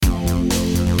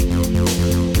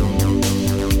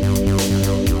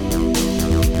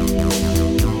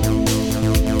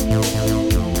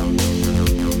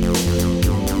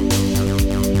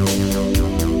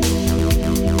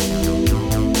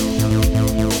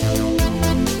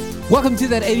Welcome to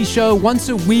That 80s Show. Once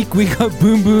a week, we go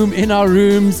boom boom in our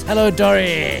rooms. Hello,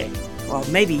 Dory. Well,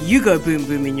 maybe you go boom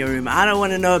boom in your room. I don't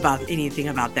want to know about anything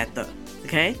about that, though.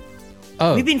 Okay?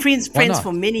 Oh, we've been friends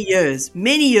for many years,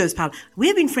 pal.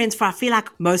 We've been friends for, I feel like,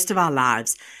 most of our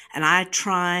lives. And I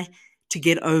try to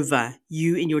get over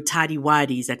you in your tidy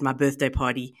whities at my birthday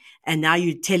party. And now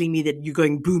you're telling me that you're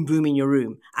going boom boom in your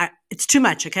room. It's too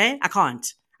much, okay? I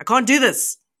can't do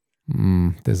this.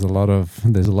 There's a lot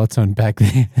to unpack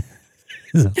there.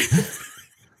 There's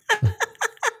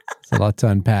a lot to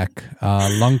unpack.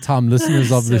 Long-time listeners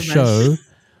of the show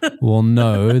will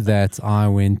know that I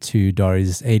went to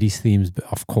Dory's 80s themed,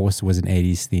 of course it was an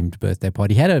 80s themed birthday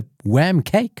party. He had a Wham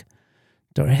cake.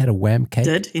 Dory had a Wham cake.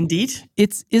 Did, indeed.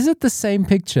 Is it the same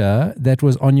picture that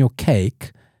was on your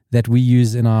cake that we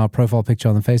use in our profile picture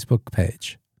on the Facebook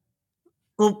page?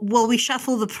 Well, we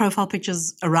shuffle the profile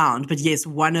pictures around, but yes,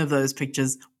 one of those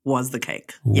pictures was the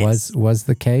cake. Was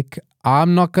the cake.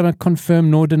 I'm not going to confirm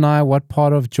nor deny what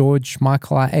part of George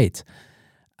Michael I ate.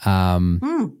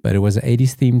 But it was an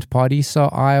 80s themed party, so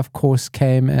I, of course,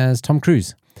 came as Tom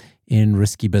Cruise in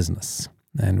Risky Business.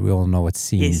 And we all know what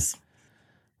scene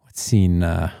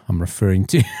I'm referring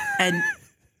to. and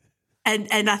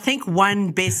I think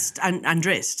one best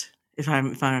undressed. If I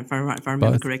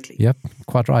remember correctly. Yep,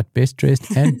 quite right. Best dressed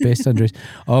and best undressed.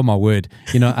 Oh my word!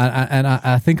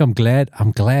 I think I'm glad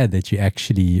that you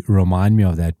actually remind me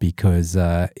of that, because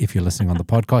if you're listening on the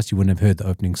podcast, you wouldn't have heard the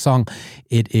opening song.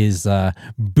 It is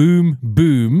 "Boom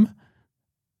Boom."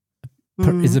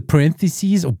 Is it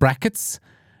parentheses or brackets?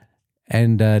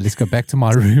 And let's go back to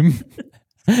my room.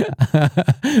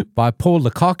 By Paul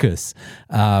Lukakus,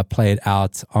 played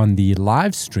out on the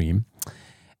live stream.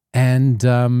 And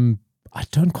I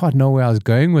don't quite know where I was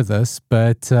going with this,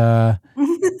 but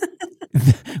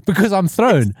because I'm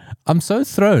thrown. I'm so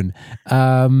thrown.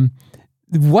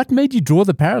 What made you draw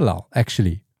the parallel,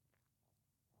 actually?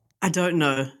 I don't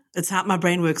know. It's how my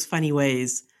brain works funny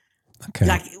ways. Okay.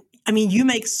 Like, I mean, you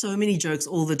make so many jokes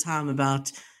all the time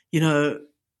about,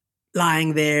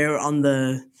 lying there on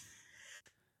the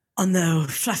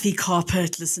fluffy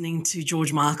carpet listening to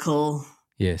George Michael.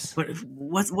 Yes.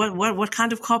 What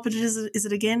kind of carpet is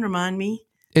it again? Remind me.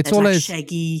 It's always like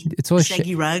shaggy. It's always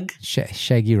shaggy rug.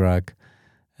 Shaggy rug.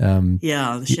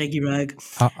 The shaggy rug.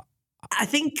 I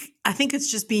think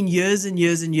it's just been years and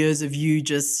years and years of you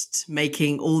just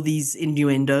making all these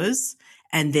innuendos,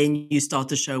 and then you start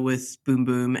the show with boom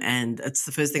boom, and it's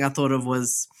the first thing I thought of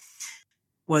was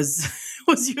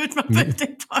you at my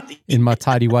birthday party. In my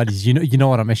tidy whities. You know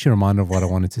what? I'm actually reminded of what I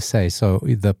wanted to say. So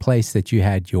the place that you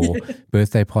had your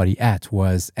birthday party at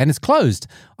and it's closed.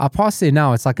 I passed there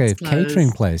now. It's like a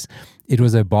catering place. It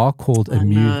was a bar called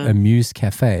Amuse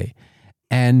Cafe.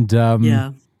 And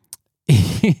no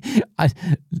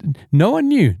one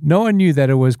knew that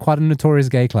it was quite a notorious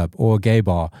gay club or gay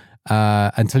bar.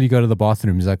 Until you go to the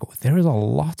bathroom, it's like, there is a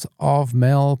lot of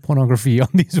male pornography on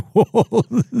these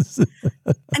walls.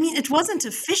 I mean, it wasn't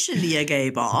officially a gay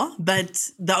bar,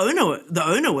 but the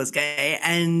owner was gay,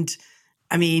 and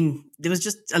I mean, there was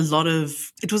just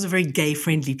it was a very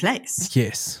gay-friendly place.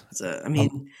 Yes. So, I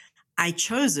mean, I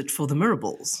chose it for the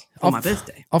Miracles for my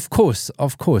birthday. Of course.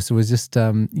 It was just,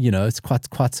 it's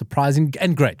quite surprising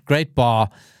and great bar.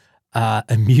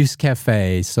 Amuse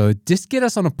Cafe. So just get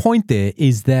us on a point there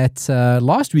is that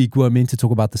last week we were meant to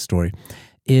talk about the story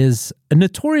is a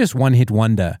notorious one-hit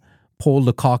wonder, Paul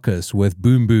Lukakus with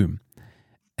Boom Boom.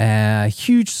 A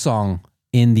huge song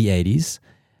in the 80s.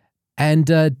 And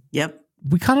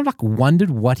we kind of like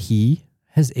wondered what he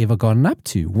has ever gotten up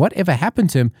to. Whatever happened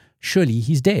to him? Surely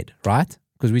he's dead, right?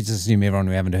 Because we just assume everyone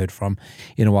we haven't heard from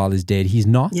in a while is dead. He's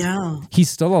not. Yeah. He's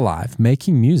still alive,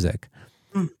 making music.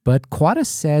 But quite a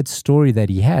sad story that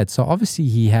he had. So obviously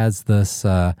he has this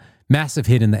massive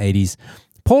hit in the 80s.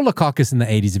 Paul Lukakus in the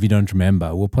 80s, if you don't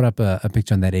remember. We'll put up a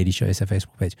picture on that 80s Show SF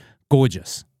Facebook page.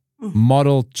 Gorgeous.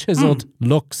 Model, chiseled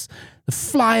looks. The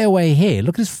flyaway hair.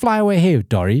 Look at his flyaway hair,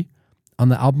 Dory, on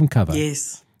the album cover.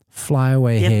 Yes.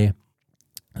 Flyaway hair.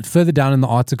 Further down in the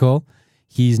article,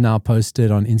 he's now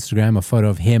posted on Instagram a photo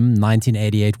of him,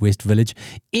 1988 West Village,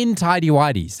 in tidy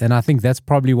whities. And I think that's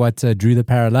probably what drew the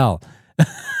parallel.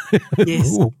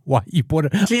 Yes. Why you bought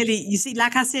it? Clearly, you see,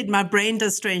 like I said, my brain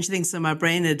does strange things, so my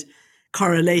brain had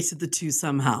correlated the two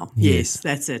somehow. Yes,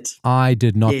 that's it. I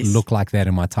did not look like that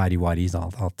in my tidy whities.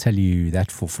 I'll tell you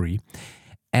that for free.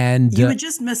 And you were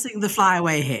just missing the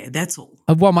flyaway hair. That's all.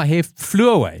 Well, my hair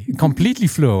flew away, completely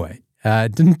flew away.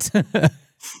 Didn't.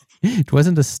 It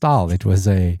wasn't a style. It was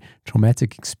a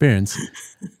traumatic experience.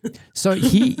 So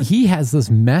he has this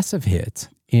massive hit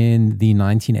in the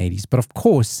 1980s, but of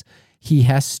course he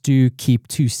has to keep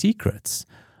two secrets.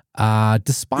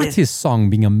 despite his song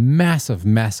being a massive,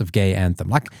 massive gay anthem,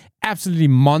 like absolutely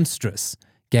monstrous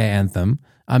gay anthem.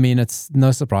 I mean, it's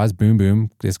no surprise. Boom,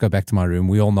 boom. Let's go back to my room.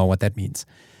 We all know what that means.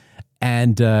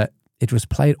 And it was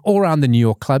played all around the New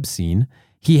York club scene.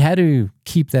 He had to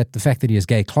keep the fact that he is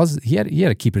gay, closet. He had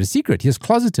to keep it a secret. He was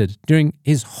closeted during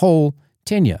his whole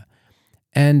tenure.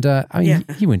 And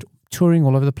he went touring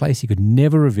all over the place. He could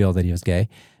never reveal that he was gay.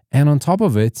 And on top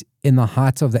of it, in the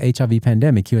height of the HIV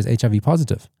pandemic, he was HIV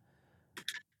positive.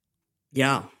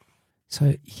 Yeah.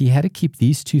 So he had to keep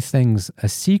these two things a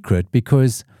secret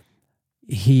because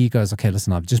he goes, okay,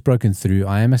 listen, I've just broken through.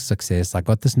 I am a success. I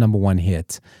got this #1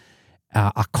 hit.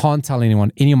 I can't tell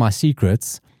anyone any of my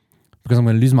secrets because I'm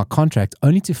going to lose my contract,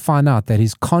 only to find out that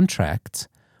his contract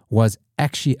was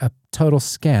actually a total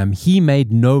scam. He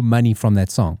made no money from that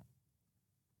song.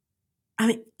 I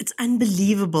mean, it's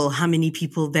unbelievable how many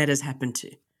people that has happened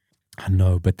to. I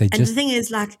know, but And the thing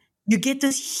is, like, you get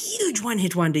this huge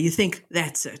one-hit wonder. You think,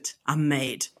 that's it, I'm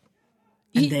made.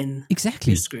 And then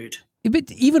exactly. you're screwed.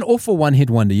 But even off a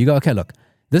one-hit wonder, you go, okay, look,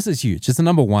 this is huge. It's the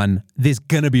 #1. There's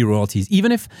going to be royalties.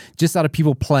 Even if just out of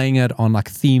people playing it on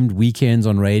like themed weekends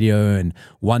on radio and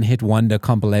one-hit wonder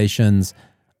compilations,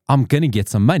 I'm going to get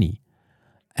some money.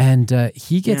 And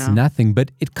he gets nothing.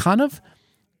 But it kind of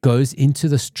goes into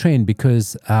this trend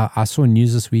because I saw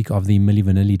news this week of the Milli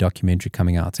Vanilli documentary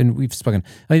coming out. And we've spoken,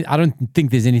 I don't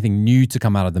think there's anything new to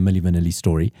come out of the Milli Vanilli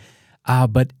story.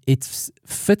 But it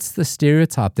fits the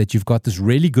stereotype that you've got this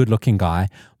really good-looking guy,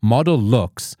 model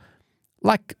looks,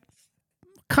 like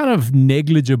kind of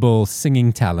negligible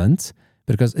singing talent,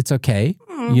 because it's okay,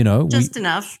 Just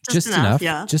enough.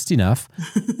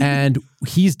 And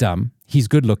he's dumb. He's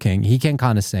good-looking. He can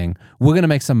kind of sing. We're going to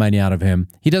make some money out of him.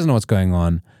 He doesn't know what's going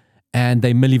on. And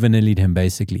they Milli Vanilli'd him,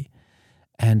 basically.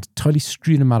 And totally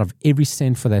screwed him out of every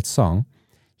cent for that song.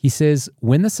 He says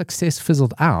when the success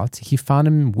fizzled out, he found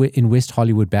him in West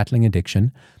Hollywood battling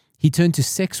addiction. He turned to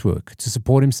sex work to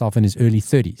support himself in his early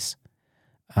 30s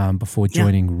before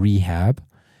joining rehab.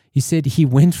 He said he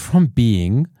went from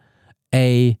being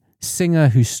a singer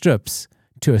who strips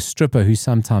to a stripper who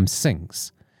sometimes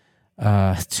sings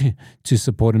to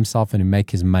support himself and to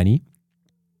make his money.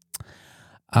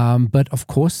 But of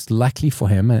course, luckily for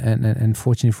him and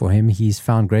fortunately for him, he's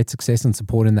found great success and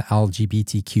support in the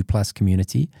LGBTQ plus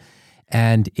community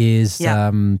and is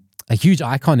a huge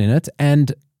icon in it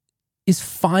and is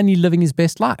finally living his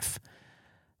best life.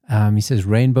 He says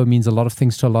rainbow means a lot of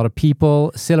things to a lot of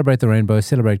people. Celebrate the rainbow,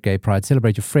 celebrate gay pride,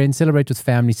 celebrate your friends, celebrate with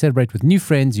family, celebrate with new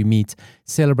friends you meet,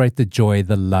 celebrate the joy,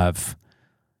 the love.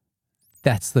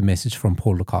 That's the message from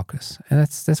Paul Lukakis. And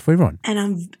that's for everyone.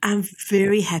 And I'm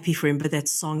very happy for him, but that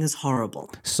song is horrible.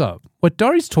 So, what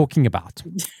Dori's talking about,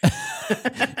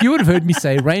 you would have heard me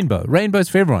say rainbow. Rainbow's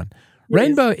for everyone. Yes.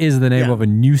 Rainbow is the name of a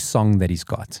new song that he's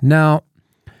got. Now,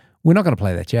 we're not going to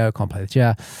play that, yeah? We can't play that,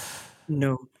 yeah?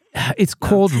 No. It's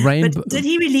called Rainbow. But did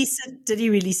he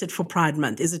release it for Pride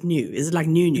Month? Is it new? Is it like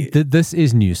new? This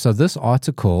is new. So this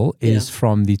article is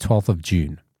from the 12th of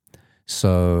June.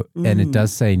 So, and it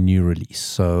does say new release.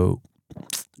 So,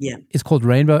 it's called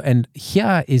Rainbow. And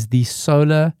here is the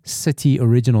Solar City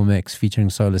original mix featuring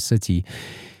Solar City.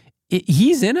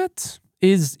 He's in it,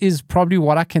 is probably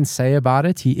what I can say about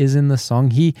it. He is in the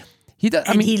song. He does.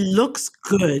 I mean, he looks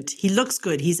good.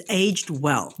 He's aged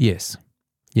well. Yes.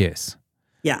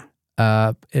 Yeah.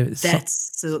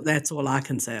 That's all I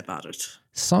can say about it.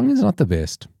 Song is not the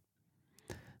best.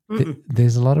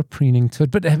 There's a lot of preening to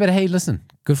it. But hey, listen,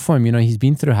 good for him. He's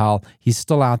been through hell. He's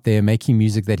still out there making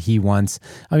music that he wants.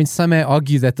 I mean, some may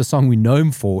argue that the song we know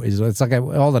him for it's like,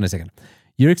 hold on a second.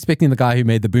 You're expecting the guy who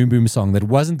made the Boom Boom song that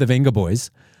wasn't the Venga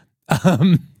Boys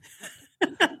to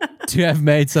have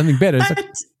made something better.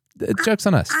 Joke's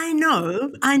on us. I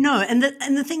know. And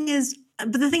the thing is,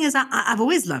 I've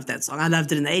always loved that song. I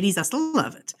loved it in the 80s. I still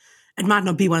love it. It might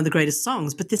not be one of the greatest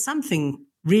songs, but there's something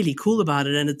really cool about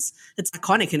it, and it's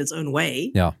iconic in its own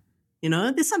way. Yeah.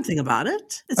 There's something about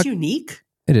it. It's unique.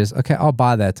 It is. Okay, I'll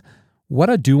buy that.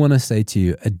 What I do want to say to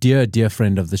you, a dear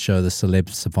friend of the show, the celeb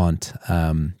savant,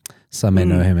 some may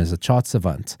know him as a chart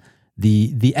savant,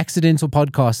 the accidental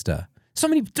podcaster. So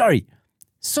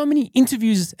many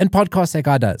interviews and podcasts that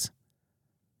guy does.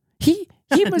 He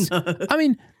was, I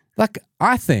mean, like,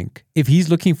 I think if he's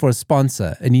looking for a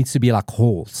sponsor, it needs to be like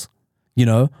Halls,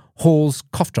 Halls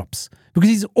cough drops, because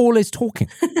he's always talking.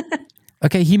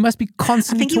 Okay, he must be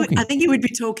constantly talking. I think he would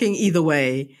be talking either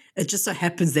way. It just so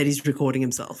happens that he's recording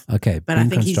himself. Okay, but I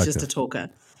think he's just a talker.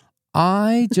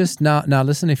 I just now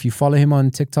listen, if you follow him on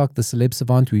TikTok, the Celeb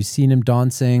Savant, we've seen him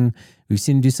dancing, we've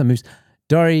seen him do some moves.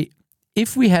 Dori,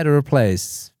 if we had to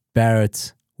replace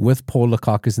Barrett with Paul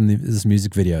Lukakis in this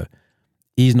music video,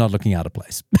 he's not looking out of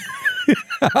place.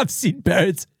 I've seen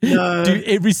Barrett No. do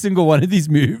every single one of these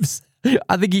moves.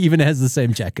 I think he even has the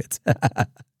same jacket.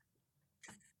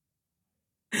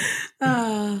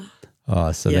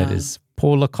 So Yeah. that is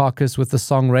Paul Lukakis with the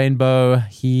song Rainbow.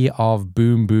 He of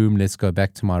Boom Boom, Let's Go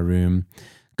Back to My Room.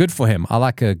 Good for him. I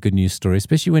like a good news story,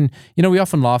 especially when, we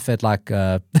often laugh at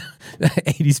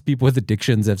 80s people with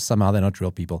addictions if somehow they're not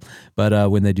real people. But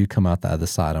when they do come out the other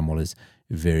side, I'm always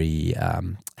very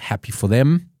happy for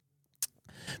them.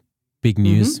 Big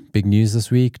news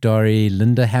this week, Dory.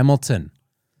 Linda Hamilton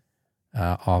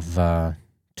of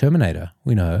Terminator,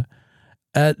 we know.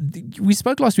 We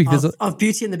spoke last week. Of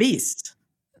Beauty and the Beast.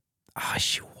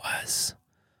 She was.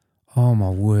 Oh, my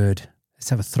word. Let's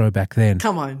have a throwback then.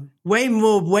 Come on. Way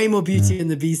more Beauty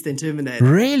and the Beast than Terminator.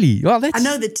 Really? Well, I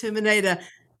know that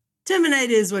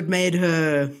Terminator is what made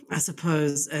her, I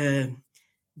suppose,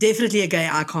 definitely a gay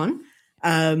icon.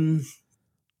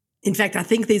 In fact, I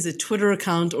think there's a Twitter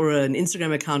account or an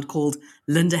Instagram account called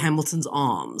Linda Hamilton's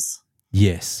Arms.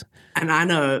 Yes. And I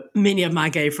know many of my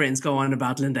gay friends go on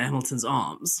about Linda Hamilton's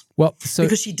arms. Well,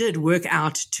 because she did work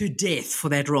out to death for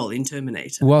that role in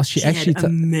Terminator. Well, she actually had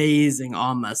amazing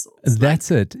arm muscles.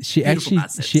 That's it. She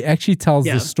actually tells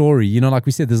the story. Like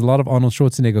we said, there's a lot of Arnold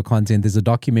Schwarzenegger content. There's a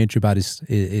documentary about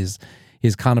his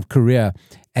kind of career,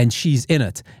 and she's in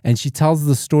it. And she tells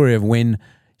the story of when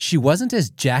she wasn't as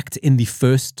jacked in the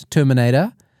first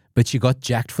Terminator, but she got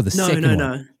jacked for the second one.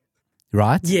 No.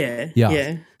 Right?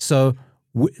 Yeah. So,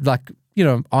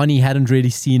 Arnie hadn't really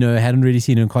seen her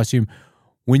in costume.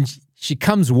 When she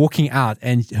comes walking out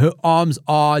and her arms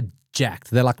are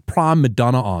jacked. They're like prime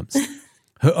Madonna arms.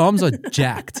 Her arms are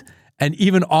jacked. And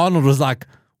even Arnold was like,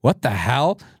 what the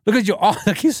hell? Look at your arm.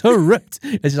 Like, he's so ripped.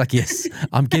 And she's like, yes,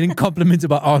 I'm getting compliments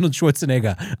about Arnold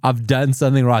Schwarzenegger. I've done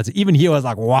something right. So even he was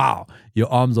like, wow, your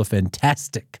arms are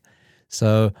fantastic.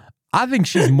 So I think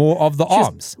she's more of the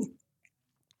arms.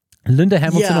 Linda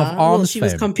Hamilton of arms she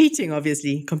was competing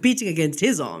against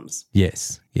his arms.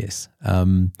 Yes.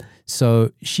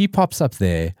 So she pops up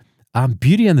there.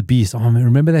 Beauty and the Beast. I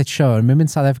remember that show. I remember in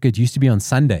South Africa it used to be on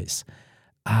Sundays.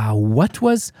 What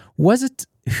was it?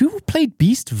 Who played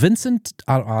Beast? Vincent?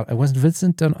 It wasn't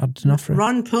Vincent D'Onofrio.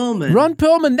 Ron Perlman. Ron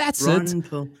Perlman. That's it.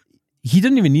 He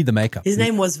didn't even need the makeup. His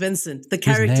name was Vincent. The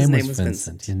character's name was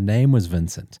Vincent. His name was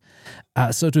Vincent.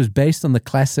 So it was based on the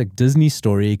classic Disney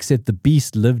story, except the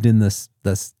Beast lived in the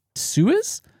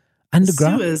sewers,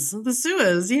 underground. The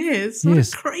sewers, yes. What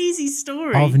a crazy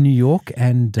story. Of New York.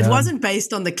 And it wasn't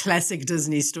based on the classic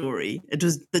Disney story. It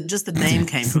was just the name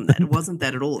came from that. It wasn't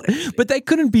that at all, actually. But they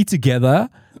couldn't be together.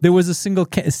 There was a single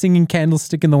singing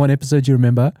candlestick in the one episode, you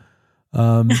remember?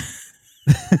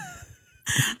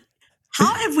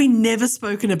 How have we never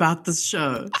spoken about this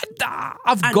show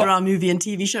under our movie and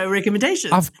TV show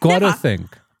recommendations? I've got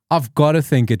to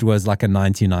think it was like a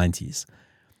 1990s.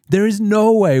 There is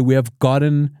no way we have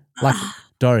gotten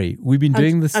Dory. We've been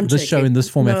doing this show in this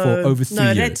format for over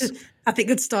 3 years. I think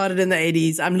it started in the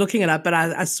 80s. I'm looking it up, but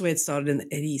I swear it started in the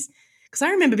 80s because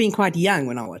I remember being quite young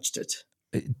when I watched it.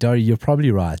 Dory, you're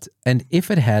probably right. And if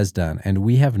it has done, and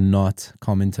we have not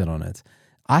commented on it,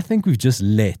 I think we've just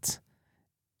let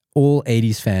all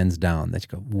 80s fans down. That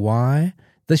you go, why?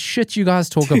 The shit you guys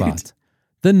talk about.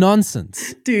 The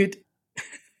nonsense. Dude,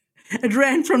 it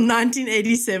ran from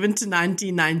 1987 to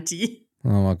 1990.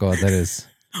 Oh my God, that is...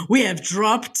 We have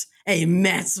dropped a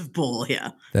massive ball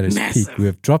here. That is massive. Peak. We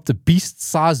have dropped a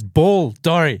beast-sized ball,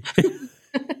 Dory.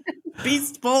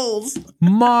 Beast balls.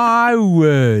 My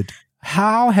word.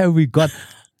 How have we got...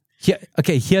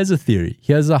 Okay, here's a theory.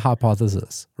 Here's a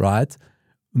hypothesis, right?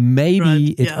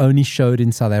 Maybe it only showed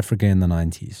in South Africa in the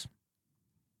 90s.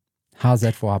 How's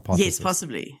that for hypothesis? Yes,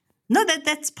 possibly. No,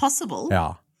 that's possible.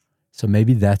 Yeah. So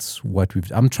maybe that's what we've...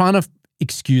 I'm trying to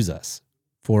excuse us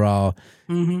for our,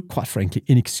 quite frankly,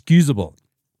 inexcusable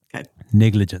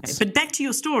negligence. Okay. But back to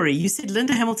your story. You said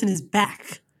Linda Hamilton is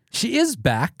back. She is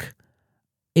back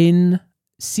in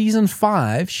season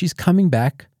 5. She's coming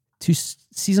back to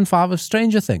season 5 of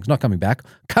Stranger Things. Not coming back.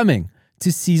 Coming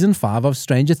to season 5 of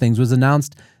Stranger Things was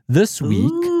announced this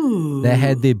week. Ooh. They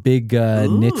had their big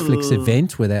Netflix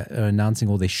event where they're announcing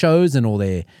all their shows and all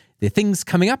their things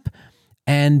coming up.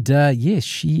 And yes,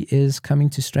 she is coming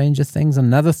to Stranger Things.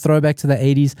 Another throwback to the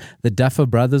 80s. The Duffer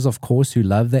Brothers, of course, who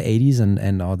love the 80s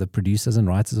and are the producers and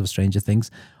writers of Stranger Things,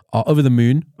 are over the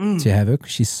moon to have her.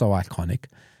 She's so iconic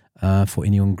for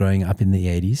anyone growing up in the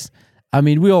 80s. I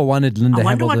mean, we all wanted Linda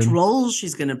Hamilton. I wonder what role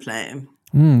she's going to play.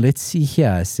 Let's see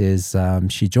here. It says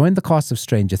she joined the cast of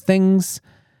Stranger Things.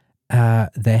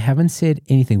 They haven't said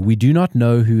anything. We do not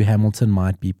know who Hamilton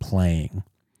might be playing.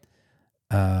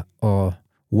 Or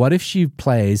what if she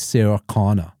plays Sarah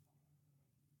Connor?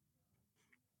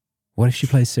 What if she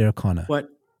plays Sarah Connor? What?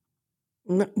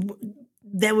 No,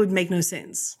 that would make no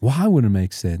sense. Why would it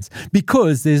make sense?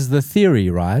 Because there's the theory,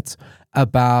 right,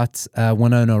 about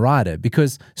Winona Ryder.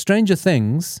 Because Stranger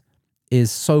Things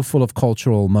is so full of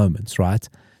cultural moments, right?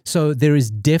 So there is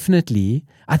definitely,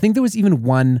 I think there was even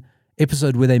one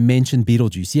episode where they mentioned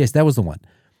Beetlejuice. Yes, that was the one.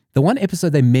 The one episode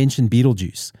they mentioned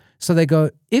Beetlejuice. So they go,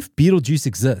 if Beetlejuice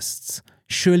exists,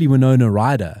 surely Winona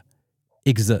Ryder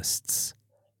exists.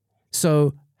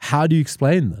 So how do you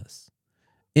explain this?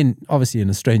 Obviously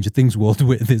in a Stranger Things world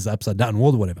where there's upside down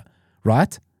world or whatever,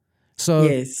 right? So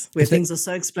yes, where things are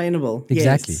so explainable.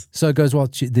 Exactly. Yes. So it goes, well,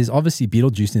 there's obviously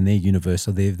Beetlejuice in their universe,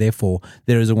 so therefore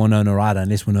there is a Winona Ryder,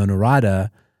 unless Winona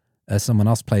Ryder, someone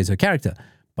else plays her character.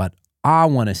 But I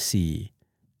want to see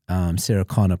Sarah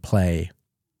Connor play,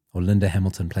 or Linda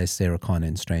Hamilton play Sarah Connor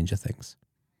in Stranger Things.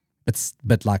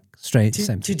 But like strange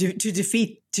to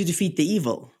defeat the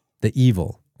evil. The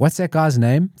evil. What's that guy's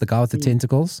name? The guy with the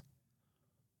tentacles?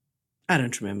 I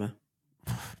don't remember.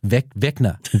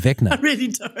 Vecna. I really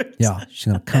don't. Yeah, she's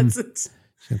gonna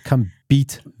come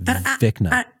beat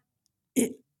Vecna.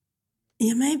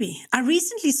 Yeah, maybe. I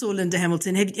recently saw Linda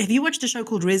Hamilton. Have you watched a show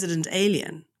called Resident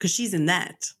Alien? Because she's in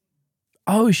that.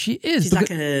 Oh, she is. She's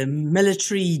like a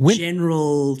military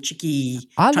general chickie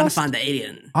trying to find the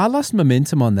alien. I lost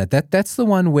momentum on that. That's the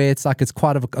one where it's like it's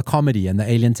quite a comedy and the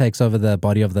alien takes over the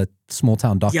body of the small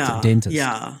town dentist.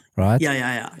 Yeah. Right?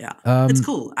 Yeah. It's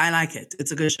cool. I like it.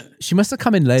 It's a good show. She must have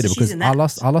come in later because I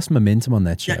lost momentum on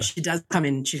that show. Yeah, she does come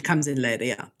in. She comes in later,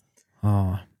 yeah.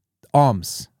 Oh.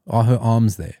 Arms. Are her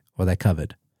arms there? Or are they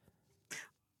covered?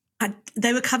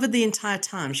 They were covered the entire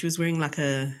time. She was wearing like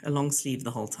a long sleeve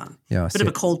the whole time. Yeah, Bit of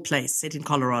a cold place set in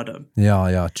Colorado.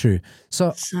 Yeah, true.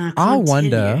 So I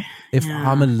wonder if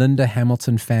I'm a Linda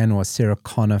Hamilton fan or a Sarah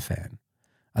Connor fan.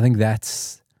 I think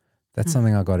that's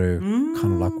something I got to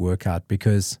kind of like work out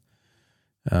because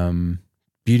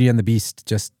Beauty and the Beast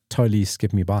just totally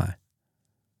skipped me by.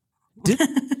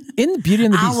 In Beauty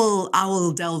and the Beast, I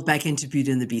will delve back into Beauty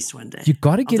and the Beast one day. You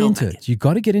got to get into it. You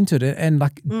got to get into it. And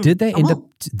like, did they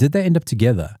end up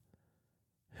together?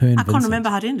 Her and I can't remember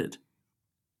how it ended.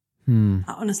 I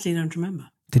honestly don't remember.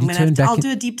 Did he turn back? I'll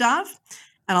do a deep dive,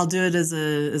 and I'll do it as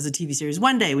a TV series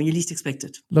one day when you least expect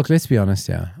it. Look, let's be honest.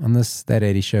 Yeah, on that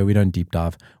 80 show, we don't deep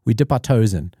dive. We dip our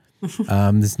toes in.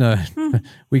 There's no.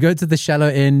 We go to the shallow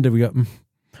end. And we go,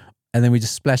 and then we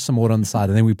just splash some water on the side,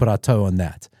 and then we put our toe on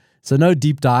that. So no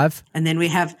deep dive. And then we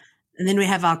have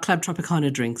our Club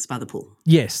Tropicana drinks by the pool.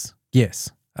 Yes,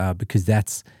 because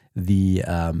that's the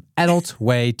adult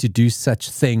way to do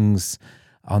such things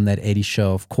on that 80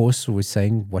 show. Of course, we're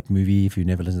saying what movie, if you've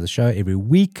never listened to the show, every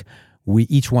week,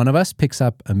 each one of us picks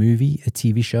up a movie, a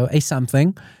TV show, a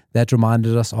something that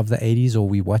reminded us of the 80s or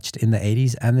we watched in the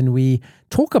 80s, and then we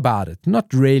talk about it.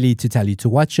 Not really to tell you to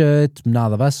watch it.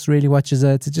 None of us really watches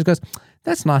it. It just goes,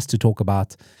 that's nice to talk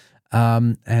about.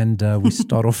 And we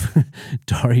start off,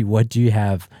 Dori, what do you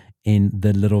have in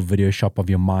the little video shop of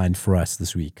your mind for us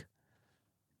this week?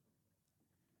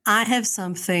 I have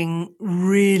something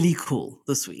really cool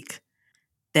this week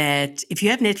that if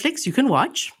you have Netflix, you can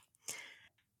watch.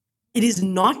 It is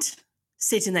not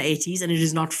set in the 80s and it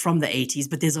is not from the 80s,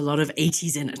 but there's a lot of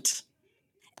 80s in it.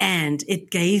 And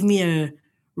it gave me a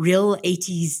real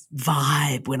 80s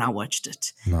vibe when I watched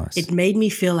it. Nice. It made me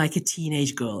feel like a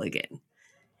teenage girl again.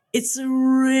 It's a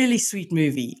really sweet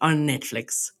movie on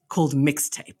Netflix called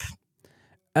Mixtape.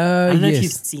 I don't know if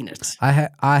you've seen it.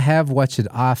 I have watched it.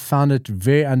 I found it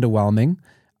very underwhelming.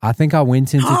 I think I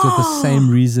went into it with the same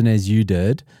reason as you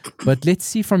did. But let's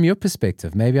see from your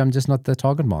perspective. Maybe I'm just not the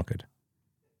target market.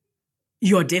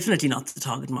 You're definitely not the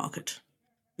target market.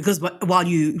 Because while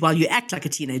you act like a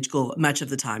teenage girl much of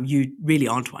the time, you really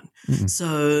aren't one. Mm-mm.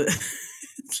 So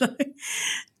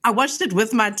I watched it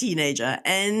with my teenager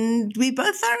and we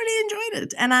both thoroughly enjoyed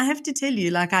it. And I have to tell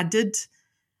you, like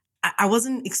I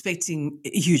wasn't expecting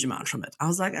a huge amount from it. I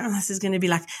was like, oh, this is going to be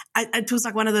like, it was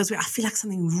like one of those where I feel like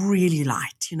something really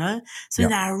light, something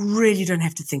that I really don't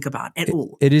have to think about at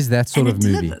all. It is that sort of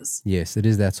movie. Delivers. Yes, it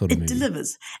is that sort of movie. It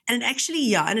delivers. And it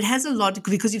actually, and it has a lot,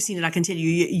 because you've seen it, I can tell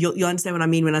you'll understand what I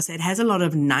mean when I say it has a lot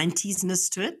of 90s-ness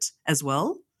to it as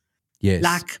well. Yes.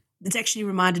 Like, it's actually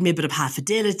reminded me a bit of High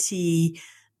Fidelity,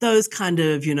 those kind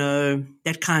of,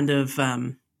 that kind of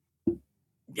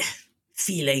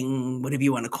feeling, whatever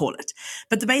you want to call it.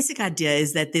 But the basic idea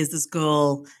is that there's this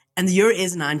girl, and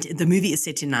the movie is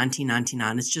set in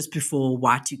 1999. It's just before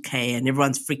Y2K, and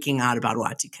everyone's freaking out about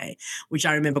Y2K, which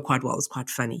I remember quite well. It was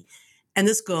quite funny. And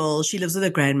this girl, she lives with her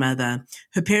grandmother.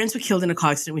 Her parents were killed in a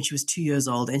car accident when she was 2 years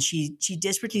old, and she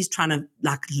desperately is trying to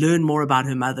learn more about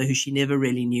her mother, who she never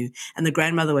really knew. And the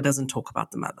grandmother doesn't talk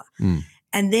about the mother.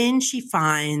 And then she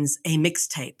finds a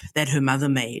mixtape that her mother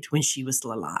made when she was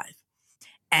still alive.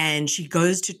 And she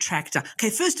goes to track down. Okay,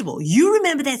 first of all, you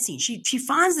remember that scene. She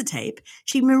finds the tape.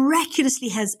 She miraculously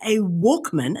has a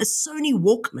Walkman, a Sony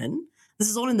Walkman. This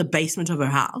is all in the basement of her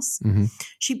house. Mm-hmm.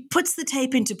 She puts the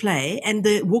tape into play and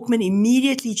the Walkman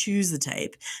immediately chews the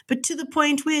tape, but to the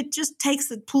point where it just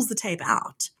pulls the tape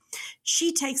out.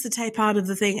 She takes the tape out of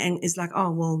the thing and is like,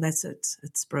 oh, well, that's it.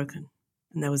 It's broken.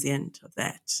 And that was the end of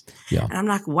that. Yeah. And I'm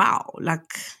like, wow, like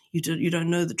you don't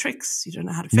know the tricks. You don't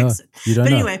know how to fix it. You don't but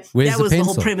know. Anyway, Where's that was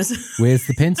pencil? the whole premise. Where's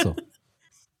the pencil?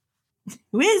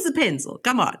 Where's the pencil?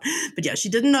 Come on. But yeah, she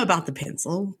didn't know about the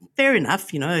pencil. Fair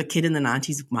enough. A kid in the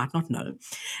 90s might not know.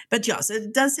 But yeah, so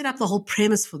it does set up the whole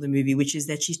premise for the movie, which is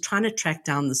that she's trying to track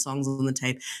down the songs on the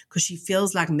tape because she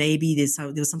feels like maybe there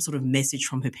was some sort of message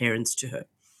from her parents to her.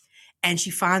 And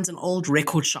she finds an old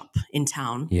record shop in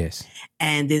town. Yes.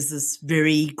 And there's this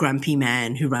very grumpy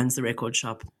man who runs the record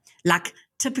shop. Like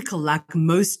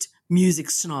most music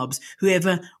snobs who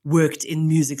ever worked in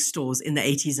music stores in the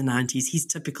 80s and 90s. He's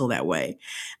typical that way.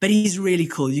 But he's really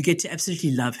cool. You get to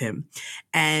absolutely love him.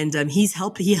 And he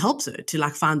helps her to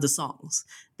find the songs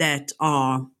that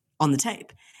are on the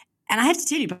tape. And I have to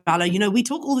tell you, Paolo, we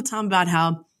talk all the time about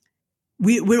how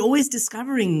we're always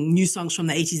discovering new songs from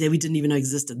the 80s that we didn't even know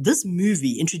existed. This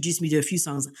movie introduced me to a few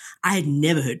songs I had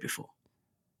never heard before.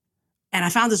 And I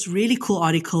found this really cool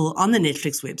article on the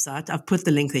Netflix website. I've put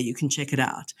the link there. You can check it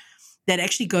out. That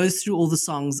actually goes through all the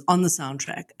songs on the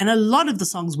soundtrack. And a lot of the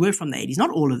songs were from the 80s.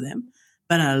 Not all of them,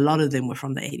 but a lot of them were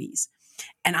from the 80s.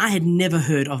 And I had never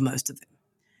heard of most of them.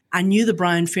 I knew the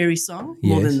Brian Ferry song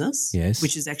more than this,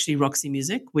 which is actually Roxy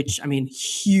Music, which,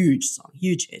 huge song,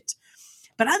 huge hit.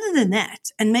 But other than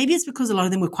that, and maybe it's because a lot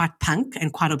of them were quite punk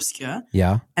and quite obscure.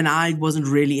 Yeah. And I wasn't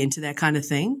really into that kind of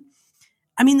thing.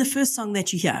 The first song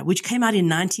that you hear, which came out in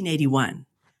 1981,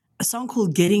 a song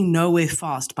called Getting Nowhere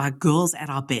Fast by Girls at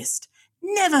Our Best.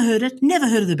 Never heard it. Never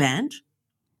heard of the band.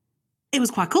 It was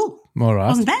quite cool. All right. It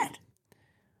wasn't bad.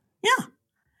 Yeah.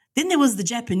 Then there was the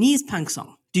Japanese punk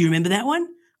song. Do you remember that one?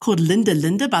 Called Linda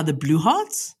Linda by the Blue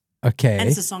Hearts. Okay. And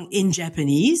it's a song in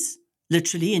Japanese,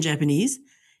 literally in Japanese.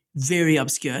 Very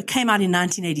obscure. Came out in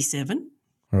 1987.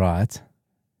 Right.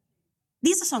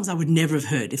 These are songs I would never have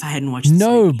heard if I hadn't watched this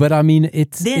No, movie. but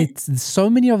it's so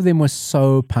many of them were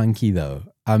so punky though.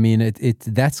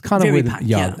 That's kind of very where punk,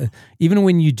 yeah. Even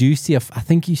when you do see I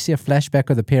think you see a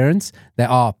flashback of the parents,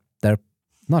 they're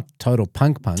not total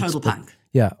punk punks. Total punk.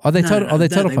 Yeah. Are they total they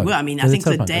punk? were. I think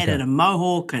the dad had a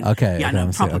mohawk and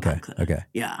proper punk. Okay.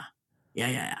 Yeah.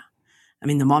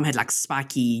 The mom had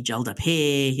spiky gelled up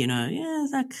hair,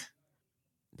 it's like.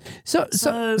 So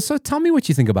tell me what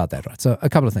you think about that, right? So a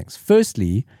couple of things.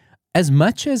 Firstly, as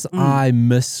much as I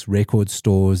miss record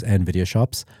stores and video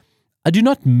shops, I do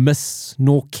not miss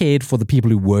nor cared for the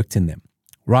people who worked in them,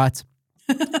 right?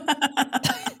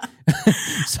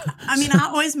 I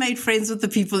always made friends with the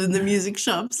people in the music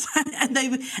shops, and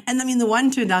the one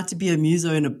turned out to be a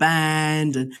muso in a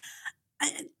band, and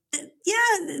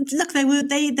look, they were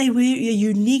a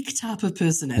unique type of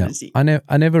personality. Yeah,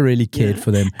 I never really cared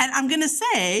for them, and I'm gonna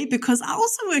say because I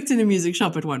also worked in a music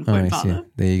shop at one point. Paolo.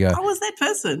 There you go. I was that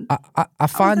person. I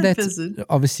find that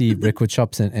obviously record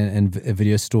shops and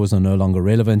video stores are no longer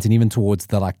relevant, and even towards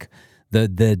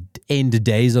the end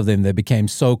days of them, they became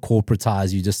so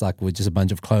corporatized. You just were just a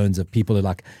bunch of clones of people who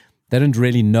they didn't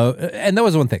really know. And that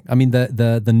was one thing.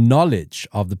 The knowledge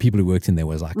of the people who worked in there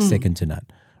was second to none.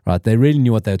 Right? They really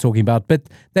knew what they were talking about, but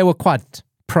they were quite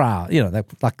proud.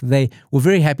 They were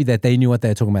very happy that they knew what they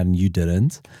were talking about and you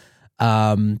didn't.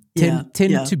 Tend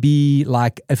to be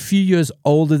a few years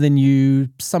older than you.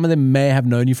 Some of them may have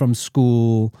known you from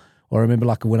school, or I remember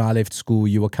when I left school,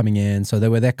 you were coming in. So they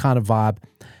were that kind of vibe.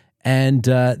 And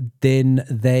then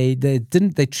they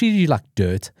treated you like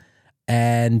dirt.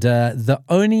 And the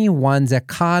only ones that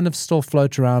kind of still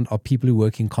float around are people who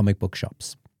work in comic book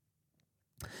shops.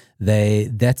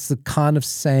 That's the kind of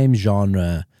same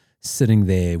genre sitting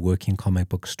there working comic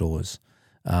book stores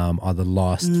are the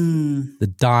last,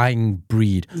 the dying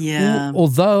breed. Yeah.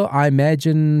 Although I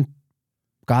imagine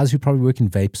guys who probably work in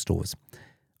vape stores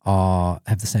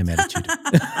have the same attitude.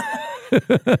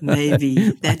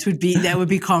 Maybe that would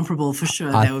be comparable for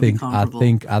sure. I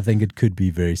think it could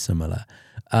be very similar.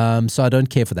 So I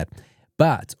don't care for that.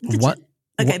 But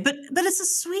but it's a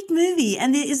sweet movie,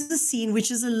 and there is a scene which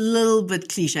is a little bit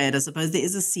cliched, I suppose. There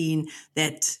is a scene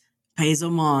that pays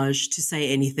homage to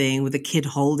Say Anything with a kid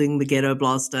holding the ghetto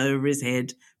blaster over his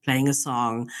head, playing a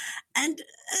song, and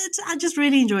I just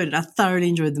really enjoyed it. I thoroughly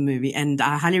enjoyed the movie, and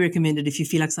I highly recommend it if you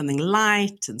feel like something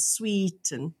light and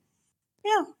sweet, and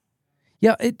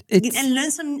and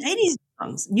learn some 80s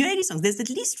songs. New 80s songs. There's at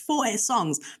least 4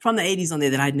 songs from the 80s on there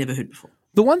that I'd never heard before.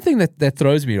 The one thing that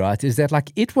throws me, right, is that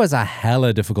like it was a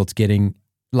hella difficult getting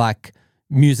like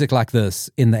music like this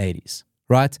in the 80s,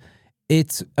 right?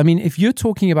 I mean, if you're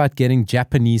talking about getting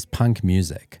Japanese punk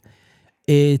music,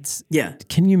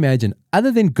 can you imagine,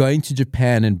 other than going to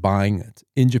Japan and buying it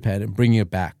in Japan and bringing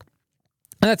it back?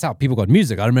 And that's how people got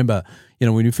music. I remember,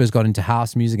 when we first got into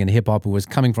house music and hip hop, it was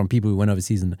coming from people who went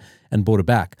overseas and bought it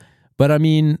back. But I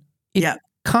mean,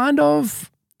 kind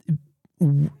of,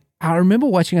 I remember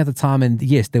watching at the time, and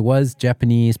yes, there was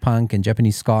Japanese punk and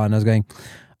Japanese ska, and I was going,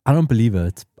 I don't believe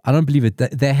it. I don't believe it.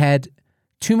 They had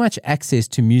too much access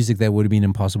to music that would have been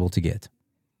impossible to get.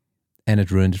 And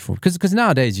it ruined it for, because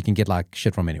nowadays you can get like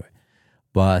shit from anywhere.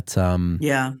 But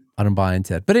I don't buy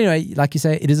into it. But anyway, like you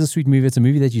say, it is a sweet movie. It's a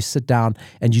movie that you sit down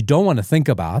and you don't want to think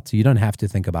about. You don't have to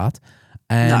think about.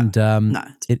 And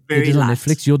it is on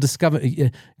Netflix. You'll discover,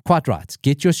 quite right.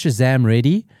 Get your Shazam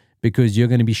ready because you're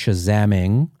going to be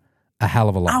Shazamming a hell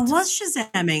of a lot. I was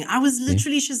Shazamming. I was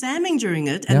literally Shazamming during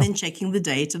it and then checking the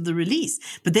date of the release.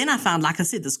 But then I found, like I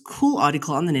said, this cool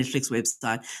article on the Netflix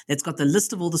website that's got the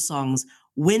list of all the songs,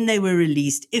 when they were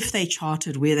released, if they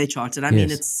charted, where they charted. I mean,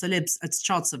 it's celebs, it's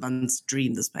chart savants'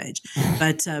 dream, this page.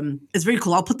 But it's very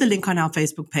cool. I'll put the link on our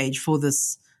Facebook page for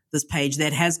this page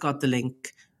that has got the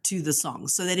link to the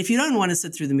songs, so that if you don't want to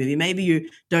sit through the movie, maybe you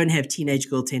don't have teenage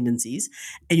girl tendencies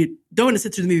and you don't want to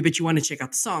sit through the movie, but you want to check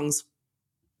out the songs,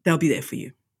 they'll be there for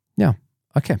you. Yeah.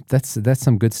 Okay. That's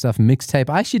some good stuff. Mixtape.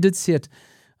 I actually did see it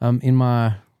in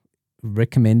my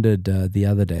recommended the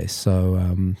other day.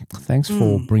 So thanks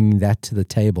for bringing that to the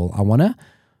table. I'm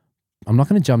not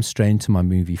going to jump straight into my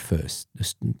movie first,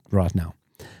 just right now,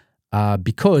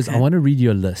 because I want to read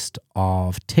you a list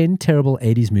of 10 terrible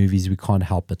 80s movies we can't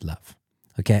help but love.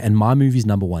 Okay. And my movie's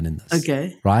number 1 in this.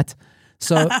 Okay. Right?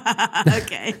 So,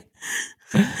 okay.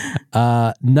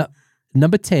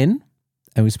 Number 10,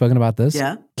 and we've spoken about this,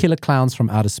 Killer Clowns from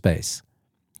Outer Space.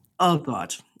 Oh,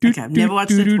 God. Okay, I've never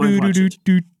watched it, won't watch it.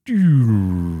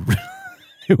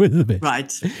 It was the best. Right.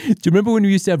 Do you remember when we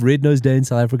used to have Red Nose Day in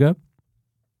South Africa?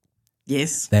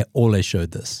 Yes. They always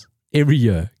showed this. Every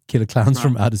year, Killer Clowns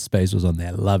from Outer Space was on there.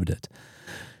 I loved it.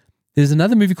 There's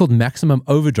another movie called Maximum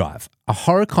Overdrive, a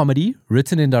horror comedy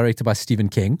written and directed by Stephen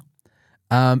King.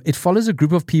 It follows a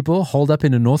group of people holed up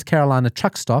in a North Carolina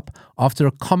truck stop after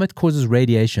a comet causes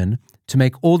radiation to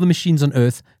make all the machines on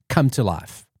Earth come to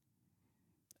life.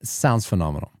 It sounds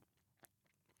phenomenal.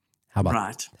 How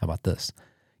about this?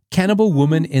 Cannibal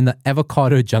Woman in the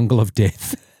Avocado Jungle of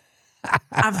Death.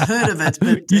 I've heard of it,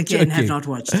 but again, have not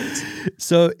watched it.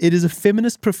 So it is a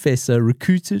feminist professor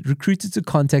recruited to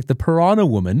contact the Piranha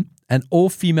Woman, an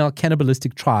all-female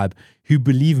cannibalistic tribe who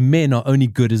believe men are only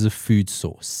good as a food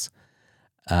source.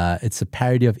 It's a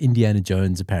parody of Indiana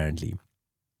Jones, apparently.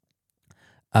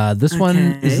 This one,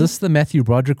 is this the Matthew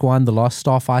Broderick one, The Last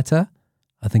Starfighter?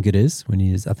 I think it is. I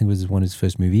think it was one of his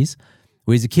first movies,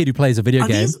 where he's a kid who plays a video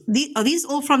game. Are these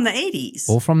all from the 80s?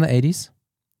 All from the 80s.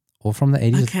 All from the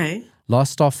 80s. Okay.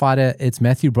 Last Starfighter, it's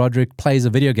Matthew Broderick plays a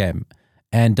video game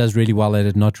and does really well at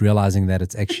it, not realizing that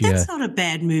it's actually that's not a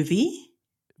bad movie.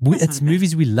 It's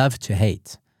movies we love to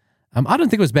hate. I don't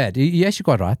think it was bad. You actually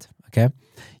got right. Okay.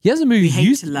 Here's a movie we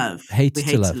hate to love. Hate we to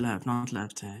hate love. to love, not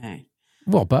love to hate.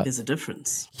 Well, but there's a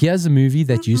difference. Here's a movie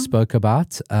that you spoke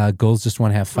about. Girls Just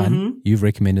Want to Have Fun. You've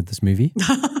recommended this movie.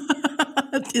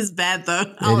 It is bad,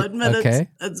 though. I'll admit it.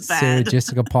 It's bad. Sarah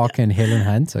Jessica Parker and Helen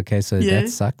Hunt. Okay, so that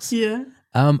sucks. Yeah.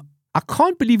 I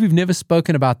can't believe we've never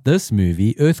spoken about this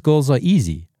movie, Earth Girls Are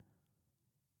Easy.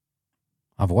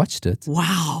 I've watched it.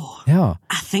 Wow. Yeah.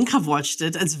 I think I've watched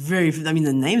it.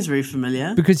 The name's very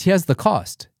familiar. Because here's the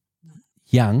cast.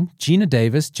 Young, Gina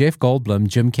Davis, Jeff Goldblum,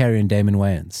 Jim Carrey, and Damon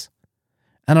Wayans.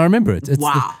 And I remember it. It's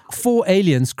 4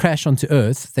 aliens crash onto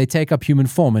Earth. They take up human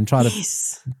form and try to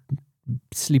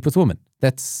sleep with women.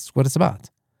 That's what it's about.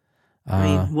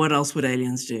 What else would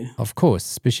aliens do? Of course,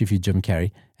 especially if you're Jim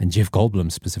Carrey and Jeff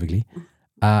Goldblum specifically.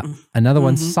 Another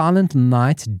one, Silent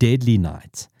Night, Deadly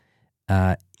Night.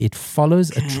 It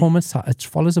follows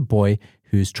a boy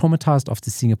who's traumatized after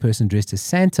seeing a person dressed as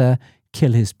Santa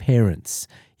kill his parents.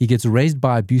 He gets raised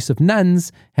by abusive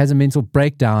nuns, has a mental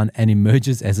breakdown, and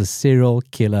emerges as a serial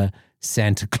killer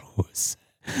Santa Claus.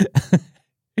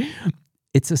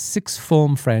 It's a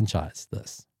 6-film franchise,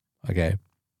 this. Okay.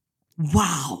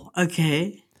 Wow.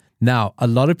 Okay. Now, a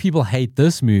lot of people hate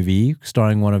this movie,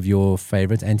 starring one of your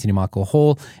favorites, Anthony Michael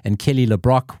Hall and Kelly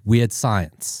LeBrock, Weird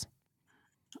Science.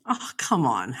 Oh, come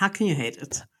on. How can you hate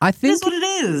it? I think it is what it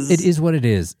is. It is what it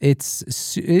is. It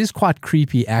is quite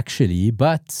creepy, actually,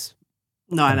 but...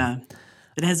 No, I know.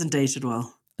 It hasn't dated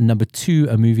well. Number 2,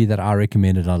 a movie that I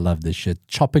recommended. I love this shit.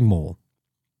 Chopping Mall.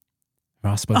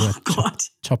 I spoke Oh, about God.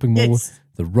 chopping more, Yes.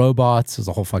 the robots, it was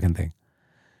a whole fucking thing.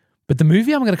 But the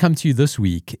movie I'm going to come to you this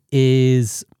week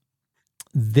is,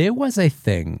 there was a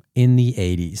thing in the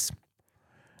 80s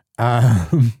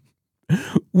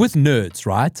with nerds,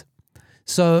 right?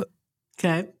 So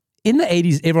Okay. in the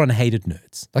 80s, everyone hated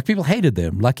nerds. Like, people hated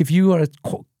them. Like, if you were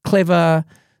clever,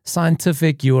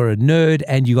 scientific, you were a nerd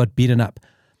and you got beaten up.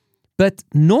 But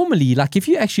normally, like, if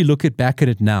you actually look back at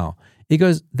it now, it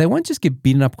goes, they won't just get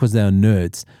beaten up because they are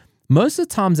nerds. Most of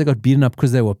the times they got beaten up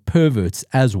because they were perverts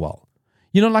as well.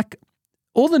 You know, like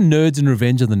all the nerds in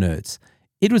Revenge of the Nerds,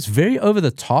 it was very over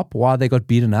the top why they got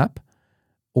beaten up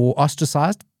or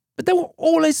ostracized, but they were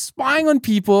always spying on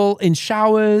people in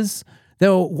showers. They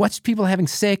were watched people having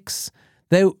sex.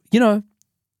 They were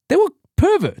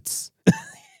perverts.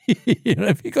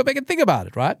 If you go back and think about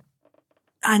it, right?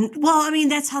 And well, I mean,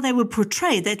 that's how they were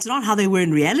portrayed. That's not how they were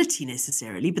in reality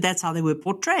necessarily, but that's how they were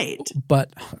portrayed.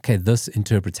 But okay, this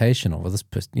interpretation of this,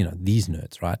 these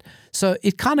nerds, right? So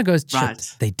it kind of goes, Right.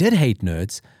 shit, they did hate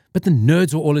nerds, but the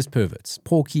nerds were always perverts.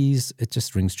 Porkies, it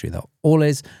just rings true. They're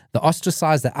always, the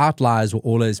ostracized, the outliers were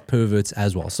always perverts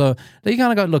as well. So you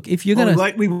kind of go, look, if you're Well,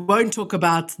 going to... we won't talk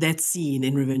about that scene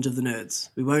in Revenge of the Nerds.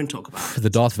 We won't talk about it. The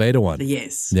Darth Vader one. But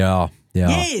yes. Yeah.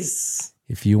 Yes.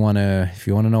 If you wanna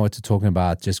know what to talking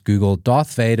about, just Google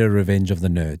Darth Vader Revenge of the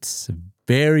Nerds. A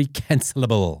very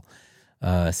cancelable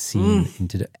scene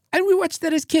and we watched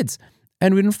that as kids,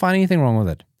 and we didn't find anything wrong with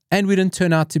it, and we didn't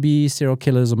turn out to be serial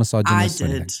killers or misogynists. I or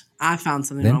did. anything. I found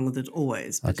something wrong with it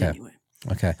always. But anyway.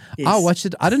 Okay. Yes. I watched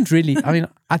it. I didn't really. I mean,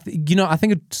 I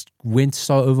think it went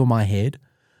so over my head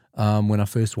when I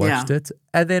first watched it,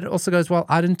 and then it also goes, well,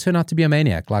 I didn't turn out to be a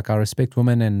maniac. Like, I respect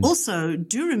women, and Also,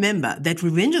 do remember that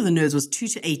Revenge of the Nerds was 2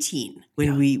 to 18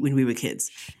 when we were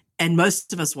kids, and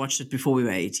most of us watched it before we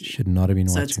were 18. should not have been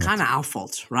So watching it's kind of our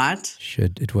fault, right?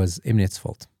 It was Mnet's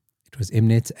fault. It was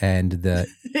Mnet and the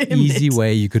easy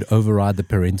way you could override the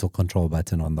parental control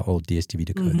button on the old DSTV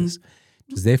decoders.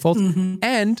 It was their fault.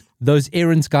 And those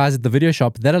errands guys at the video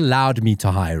shop that allowed me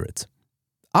to hire it.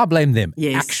 I blame them.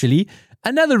 Yes. Actually,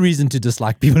 another reason to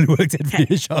dislike people who worked at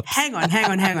video shops. Hang on.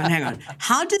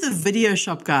 How do the video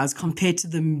shop guys compare to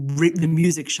the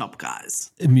music shop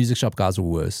guys? The music shop guys were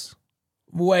worse.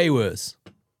 Way worse.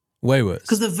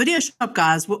 Because the video shop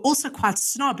guys were also quite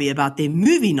snobby about their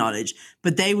movie knowledge,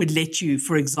 but they would let you,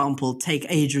 for example, take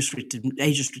age-restricted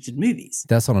movies.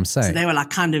 That's what I'm saying. So they were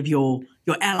like kind of your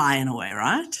ally in a way,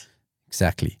 right?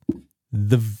 Exactly.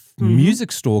 The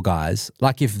music store guys,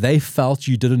 like, if they felt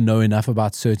you didn't know enough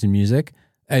about certain music,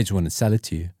 they just wouldn't sell it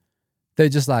to you. They're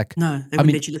just like, No, they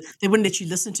wouldn't let you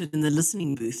listen to it in the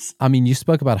listening booth. I mean, you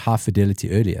spoke about High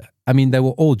Fidelity earlier. I mean, they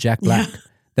were all Jack Black. Yeah.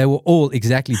 They were all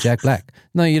exactly Jack Black.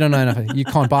 No, you don't know enough. You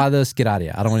can't buy this. Get out of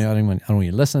here. I don't want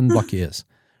you to listen. Block your ears.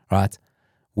 Right?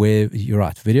 Where you're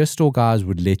right. Video store guys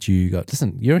would let you go,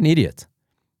 listen, you're an idiot,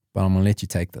 but I'm going to let you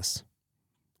take this.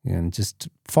 And just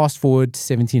fast forward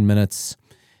 17 minutes,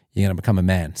 you're going to become a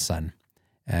man, son.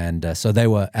 And so they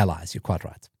were allies. You're quite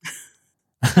right.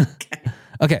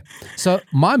 Okay. So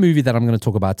my movie that I'm going to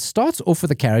talk about starts off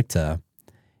with a character.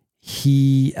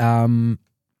 He,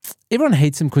 everyone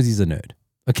hates him because he's a nerd.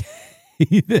 Okay.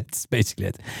 That's basically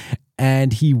it.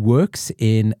 And he works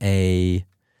in a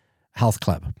health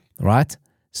club, right?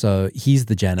 So he's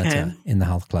the janitor in the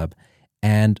health club.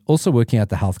 And also working at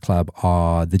the health club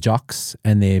are the jocks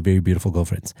and their very beautiful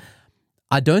girlfriends.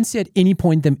 I don't see at any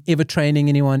point them ever training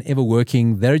anyone, ever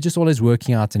working. They're just always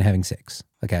working out and having sex.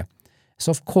 Okay. So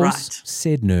of course,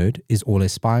 said nerd is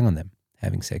always spying on them,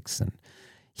 having sex. And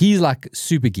he's like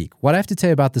super geek. What I have to tell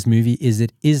you about this movie is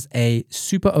it is a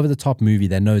super over-the-top movie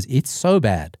that knows it's so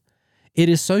bad. It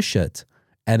is so shit.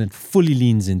 And it fully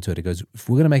leans into it. It goes, if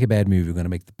we're going to make a bad movie, we're going to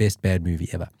make the best bad movie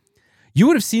ever. You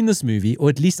would have seen this movie, or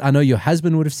at least I know your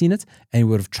husband would have seen it, and he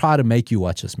would have tried to make you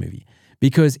watch this movie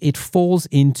because it falls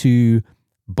into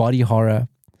body horror.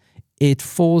 It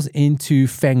falls into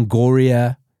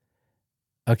Fangoria.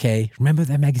 Okay, remember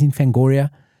that magazine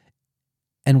Fangoria?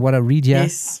 And what I read here?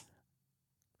 Yes.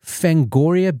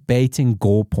 Fangoria baiting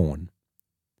gore porn.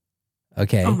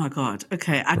 Okay. Oh my God.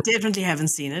 Okay. I definitely haven't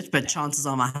seen it, but chances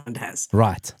are my husband has.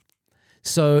 Right.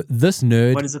 So this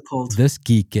nerd, What is it called? this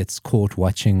geek gets caught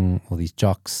watching all these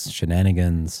jocks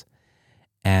shenanigans,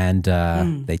 and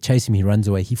they chase him. He runs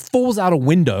away. He falls out a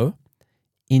window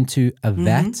into a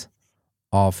vat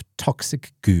of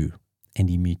toxic goo, and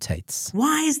he mutates.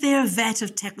 Why is there a vat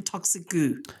of toxic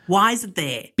goo? Why is it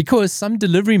there? Because some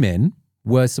delivery men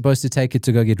were supposed to take it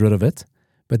to go get rid of it,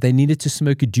 but they needed to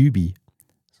smoke a doobie,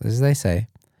 so as they say,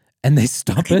 and they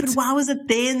stop Okay, it. but why was it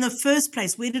there in the first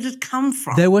place? Where did it come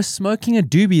from? They were smoking a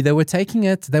doobie. They were taking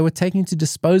it to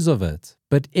dispose of it.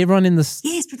 But everyone in this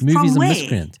but movie is from a where?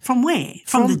 miscreant. From where?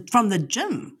 From the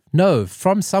gym. No,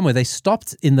 from somewhere. They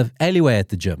stopped in the alleyway at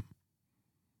the gym.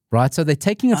 Right? So they're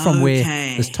taking it from where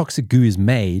this toxic goo is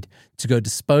made to go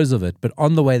dispose of it. But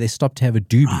on the way, they stop to have a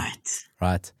doobie.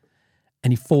 Right?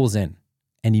 And he falls in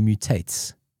and he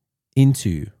mutates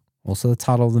into, also the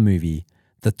title of the movie,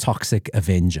 The Toxic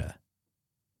Avenger.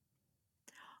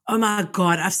 Oh my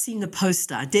God, I've seen the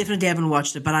poster. I definitely haven't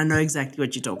watched it, but I know exactly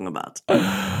what you're talking about.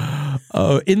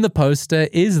 Oh, in the poster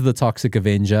is the Toxic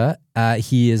Avenger.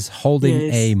 He is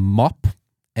holding a mop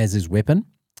as his weapon.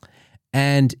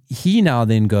 And he now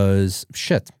then goes,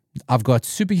 shit, I've got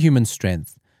superhuman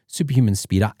strength, superhuman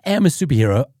speed. I am a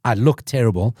superhero. I look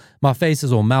terrible. My face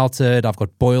is all melted. I've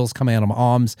got boils coming out of my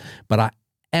arms, but I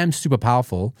am super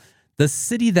powerful. The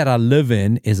city that I live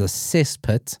in is a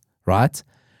cesspit, right?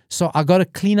 So I got to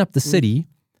clean up the city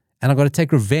and I got to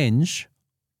take revenge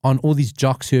on all these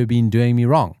jocks who have been doing me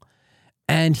wrong.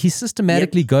 And he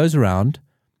systematically goes around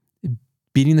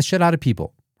beating the shit out of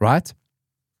people, right?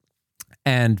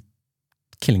 And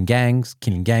killing gangs,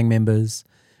 killing gang members,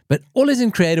 but all is in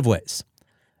creative ways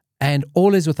and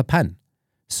all is with a pun.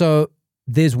 So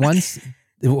there's one,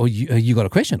 well, you got a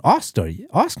question? Ask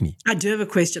me. I do have a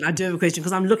question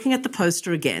because I'm looking at the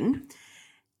poster again.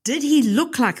 Did he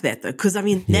look like that though? Because I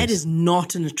mean, that is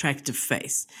not an attractive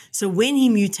face. So when he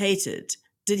mutated,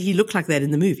 did he look like that in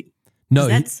the movie? No,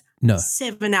 that's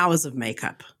 7 hours of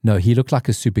makeup. No, he looked like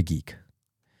a super geek.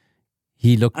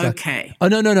 He looked okay.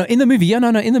 No. In the movie, in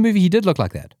the movie, he did look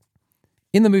like that.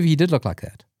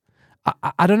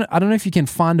 I don't know if you can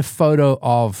find a photo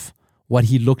of what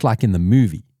he looked like in the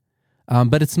movie,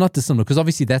 but it's not dissimilar because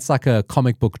obviously that's like a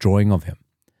comic book drawing of him.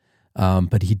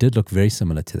 But he did look very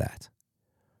similar to that.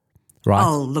 Right?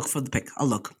 I'll look for the pic. I'll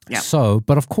look. Yeah. So,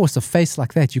 but of course, a face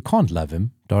like that, you can't love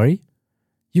him, Dory.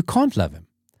 You can't love him.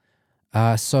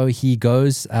 So he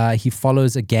goes, he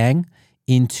follows a gang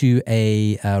into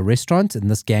a restaurant, and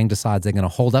this gang decides they're going to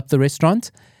hold up the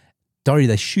restaurant. Dory,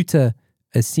 they shoot a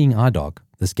seeing eye dog,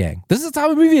 this gang. This is the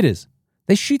type of movie it is.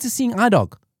 They shoot a seeing eye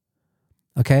dog.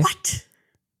 Okay? What?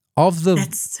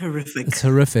 That's horrific. It's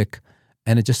horrific.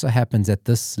 And it just so happens that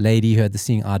this lady who had the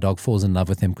seeing eye dog falls in love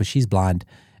with him because she's blind.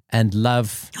 And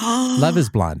love is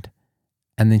blind.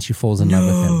 And then she falls in love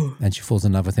with him. And she falls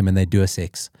in love with him and they do a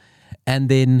sex. And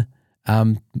then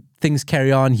things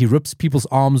carry on. He rips people's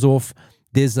arms off.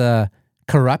 There's a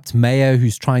corrupt mayor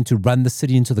who's trying to run the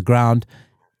city into the ground.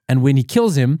 And when he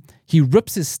kills him, he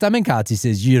rips his stomach out. He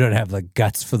says, "You don't have the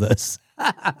guts for this."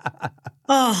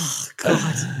 Oh,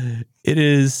 God. It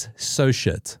is so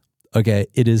shit. Okay,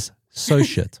 it is so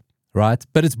shit, right?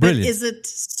 But it's brilliant. But is it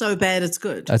so bad it's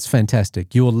good? That's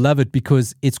fantastic. You will love it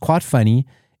because it's quite funny.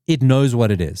 It knows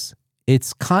what it is.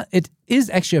 It is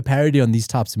actually a parody on these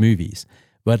types of movies,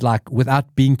 but like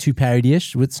without being too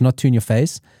parody-ish, it's not too in your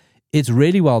face. It's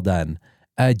really well done.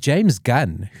 James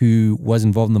Gunn, who was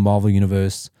involved in the Marvel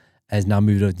Universe, has now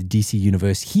moved over to DC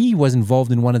Universe. He was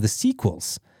involved in one of the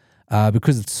sequels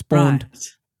because it spawned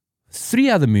 3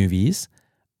 other movies,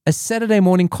 a Saturday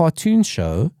morning cartoon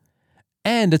show,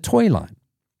 and a toy line.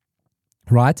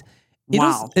 Right?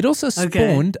 Wow. It also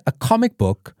spawned a comic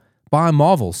book by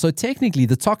Marvel. So technically,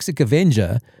 the Toxic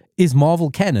Avenger is Marvel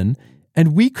canon,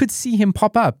 and we could see him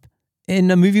pop up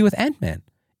in a movie with Ant-Man.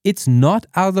 It's not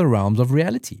out of the realms of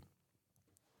reality.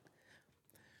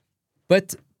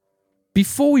 But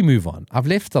before we move on, I've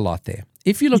left a lot there.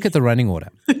 If you look at the running order.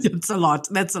 It's a lot.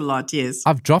 That's a lot, yes.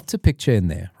 I've dropped a picture in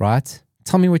there, right?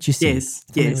 Tell me what you see. Yes,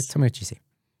 Tell me what you see.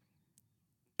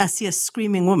 I see a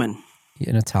screaming woman.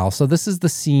 In a towel. So this is the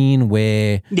scene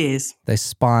where they're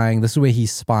spying. This is where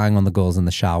he's spying on the girls in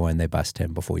the shower and they bust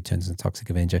him before he turns into Toxic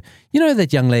Avenger. You know who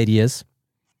that young lady is?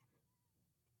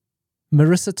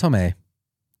 Marissa Tomei.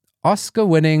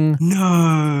 Oscar-winning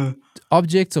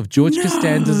object of George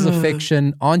Costanza's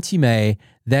affection, Auntie May.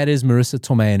 That is Marissa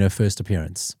Tomei in her first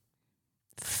appearance.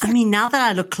 I mean, now that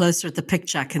I look closer at the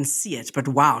picture, I can see it. But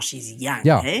wow, she's young,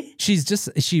 yeah. eh?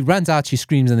 She runs out, she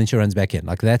screams, and then she runs back in.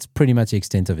 Like, that's pretty much the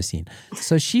extent of a scene.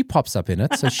 So she pops up in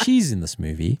it. So she's in this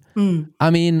movie. I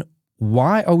mean,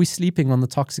 why are we sleeping on the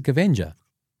Toxic Avenger?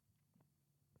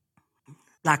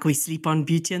 Like we sleep on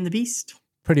Beauty and the Beast?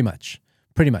 Pretty much.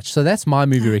 So that's my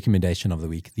movie recommendation of the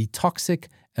week. The Toxic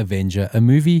Avenger, a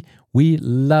movie we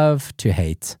love to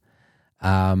hate.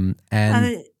 And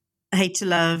hate to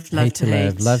love, love to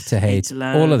hate.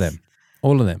 All of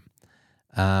them.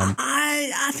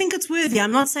 I think it's worthy.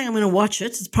 I'm not saying I'm going to watch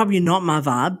it. It's probably not my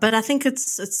vibe, but I think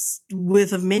it's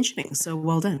worth of mentioning. So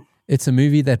well done. It's a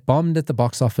movie that bombed at the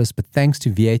box office, but thanks to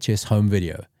VHS home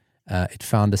video, it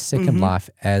found a second life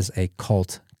as a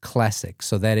cult classic.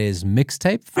 So that is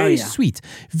Mixtape.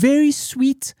 Very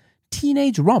sweet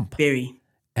teenage romp. Very.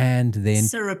 And then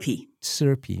Syrupy.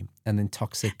 And then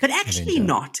Toxic But actually Avenger.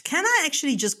 not. Can I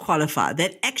actually just qualify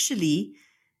that actually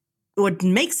what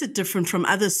makes it different from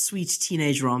other sweet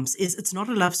teenage romps is it's not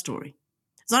a love story.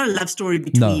 It's not a love story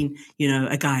between,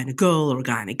 a guy and a girl, or a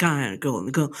guy and a guy, and a girl and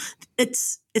a girl.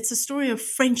 It's a story of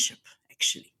friendship,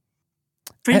 actually.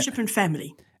 Friendship and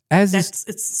family.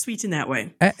 It's sweet in that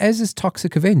way. As is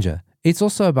Toxic Avenger. It's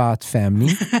also about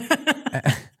family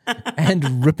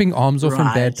and ripping arms off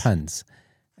and bad puns.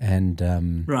 And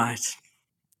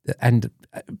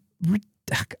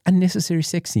unnecessary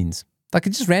sex scenes. Like,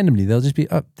 just randomly, they'll just be,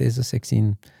 there's a sex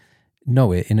scene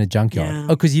nowhere in a junkyard. Yeah.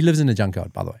 Oh, because he lives in a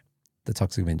junkyard, by the way. The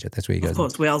Toxic Avenger. That's where he goes. Of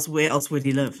course. Where else would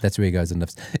he live? That's where he goes and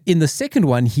lives. In the second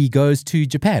one, he goes to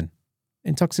Japan.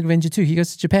 In Toxic Avenger 2, he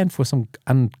goes to Japan for some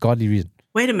ungodly reason.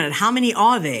 Wait a minute. How many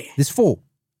are there? There's four.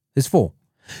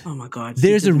 Oh, my God.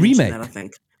 There's a remake. That, I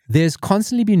think. There's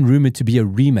constantly been rumored to be a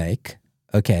remake.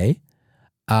 Okay.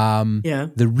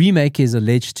 The remake is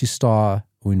alleged to star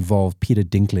or involve Peter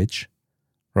Dinklage,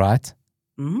 right?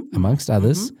 Mm-hmm. Amongst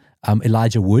others.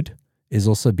 Elijah Wood is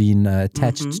also been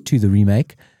attached to the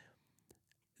remake.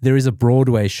 There is a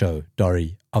Broadway show,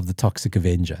 Dory, of the Toxic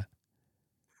Avenger.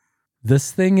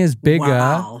 This thing is bigger.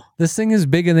 Wow. This thing is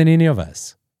bigger than any of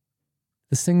us.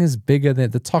 This thing is bigger than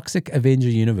the Toxic Avenger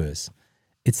universe.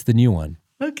 It's the new one.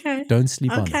 Okay. Don't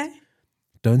sleep on it.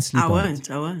 Don't sleep on it.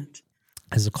 I won't.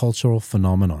 As a cultural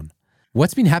phenomenon.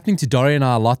 What's been happening to Dory and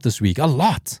I a lot this week? A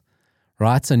lot.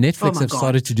 Right? So Netflix have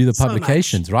started to do the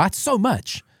publications, right? So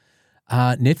much.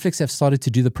 Netflix have started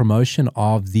to do the promotion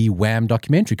of the Wham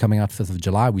documentary coming out 5th of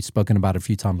July. We've spoken about it a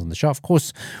few times on the show. Of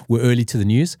course, we're early to the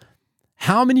news.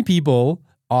 How many people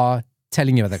are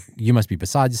telling you that you must be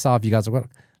beside yourself? You guys are,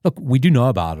 look, we do know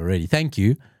about it already. Thank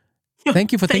you.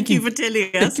 Thank you for telling us.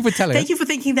 Thank you for telling us. Thank you for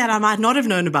thinking that I might not have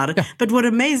known about it. Yeah. But what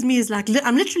amazed me is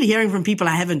I'm literally hearing from people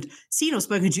I haven't seen or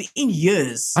spoken to in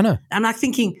years. I know. I'm like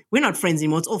thinking, we're not friends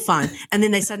anymore. It's all fine. And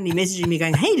then they suddenly messaging me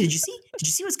going, hey, did you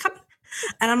see what's coming?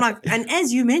 And I'm like, and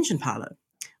as you mentioned, Paolo,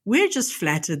 we're just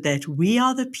flattered that we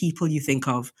are the people you think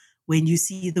of when you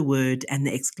see the word and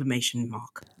the exclamation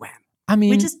mark, Wham. I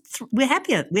mean, we're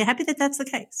happier. We're happy that that's the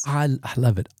case. I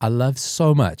love it. I love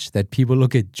so much that people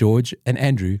look at George and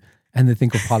Andrew and they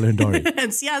think of Paolo and Dory.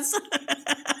 And see us.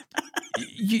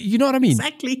 You know what I mean?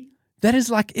 Exactly. That is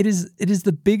like, it is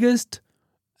the biggest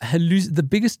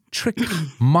trick,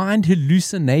 mind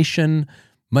hallucination,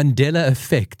 Mandela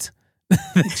effect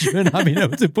that you and I have been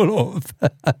able to pull off.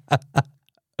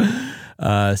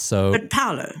 But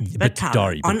Paolo,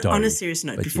 Dory, on a serious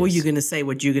note, before you're going to say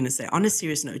what you're going to say, on a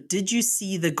serious note, did you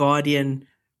see the Guardian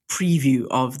preview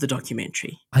of the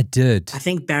documentary? I did. I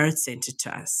think Barrett sent it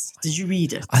to us. Did you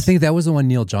read it? I think that was the one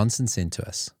Neil Johnson sent to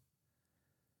us.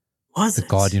 Was it? The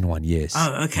Guardian one, yes.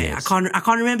 Oh, okay. Yes. I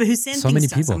can't remember who sent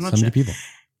things to us. I'm not sure.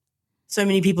 So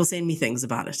many people send me things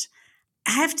about it.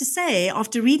 I have to say,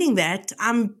 after reading that,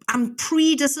 I'm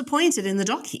pre-disappointed in the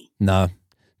docu. No.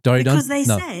 Dory, because they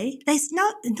say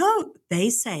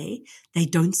they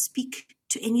don't speak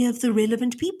to any of the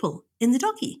relevant people in the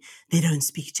docu. They don't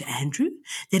speak to Andrew.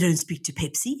 They don't speak to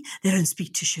Pepsi. They don't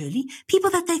speak to Shirley.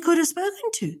 People that they could have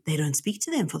spoken to. They don't speak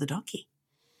to them for the docu.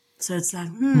 So it's like,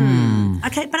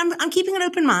 okay, but I'm keeping an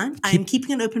open mind. I am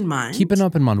keeping an open mind. Keep an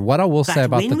open mind. What I will say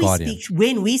about the Guardian.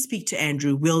 When we speak to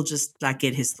Andrew, we'll just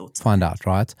get his thoughts. Find out,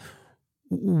 right?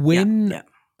 When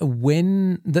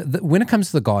it comes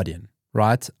to the Guardian,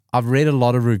 right? I've read a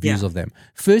lot of reviews of them.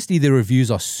 Firstly, their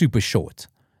reviews are super short.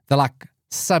 They're like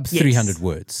sub 300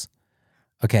 words.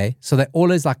 Okay, so they're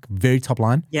always like very top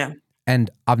line. Yeah. And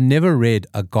I've never read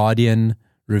a Guardian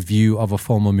review of a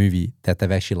film or movie that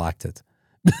they've actually liked it.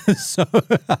 So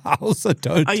I also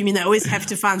don't. Oh, you mean they always have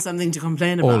to find something to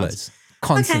complain about? Always.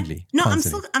 Constantly. Okay. No,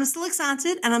 constantly. I'm still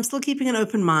excited and I'm still keeping an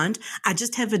open mind. I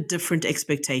just have a different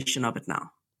expectation of it now.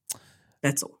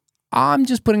 That's all. I'm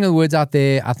just putting the words out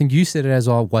there. I think you said it as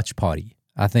well, watch party.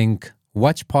 I think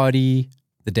watch party,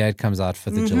 the dad comes out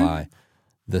 5th of July,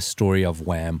 the story of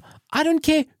Wham. I don't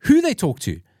care who they talk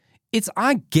to.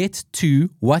 I get to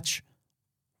watch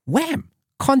Wham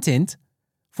content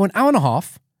for an hour and a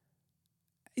half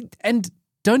and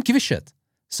don't give a shit.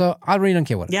 So I really don't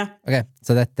care what. Yeah. Okay.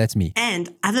 So that's me.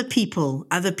 And other people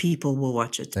will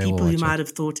watch it. People who might have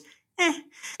thought,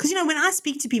 because, when I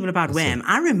speak to people about Wham,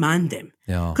 I remind them.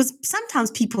 Yeah. Because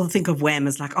sometimes people think of Wham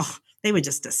as like, they were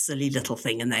just a silly little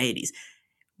thing in the 80s.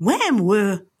 Wham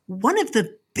were one of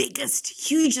the biggest,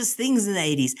 hugest things in the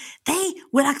 80s. They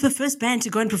were like the first band to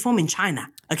go and perform in China.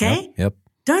 Okay? Yep.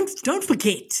 Don't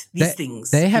forget these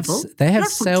things. They have people.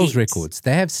 sales records.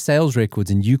 They have sales records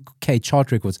and UK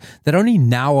chart records that only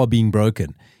now are being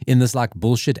broken in this like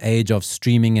bullshit age of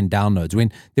streaming and downloads.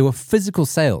 When there were physical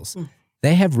sales,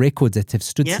 they have records that have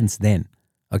stood since then.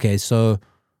 Okay, so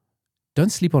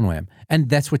don't sleep on Wham. And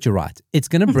that's what you're right. It's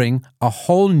going to bring a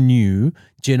whole new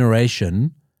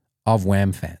generation of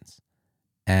Wham fans,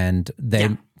 and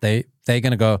they're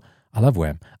going to go, I love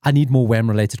Wham. I need more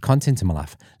Wham-related content in my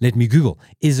life. Let me Google.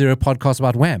 Is there a podcast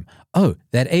about Wham? Oh,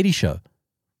 that 80s show.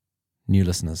 New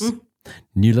listeners.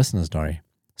 New listeners, Dory.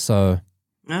 So...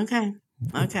 Okay.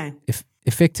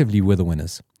 Effectively, we're the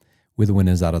winners. We're the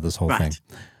winners out of this whole thing.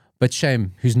 But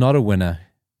shame, who's not a winner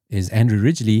is Andrew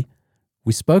Ridgeley.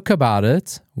 We spoke about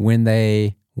it when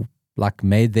they like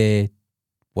made their,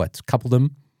 coupled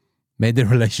them, made their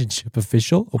relationship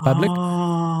official or public.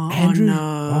 Andrew,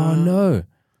 oh no.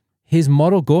 His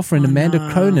model girlfriend, Amanda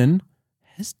Cronin,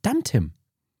 has dumped him.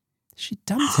 She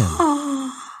dumped him.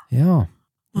 Yeah.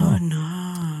 Oh,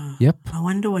 no. Yep. I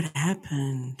wonder what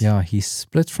happened. Yeah, he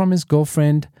split from his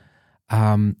girlfriend.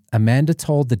 Amanda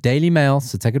told the Daily Mail,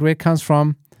 so take it where it comes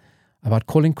from, about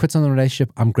calling quits on the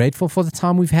relationship. I'm grateful for the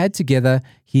time we've had together.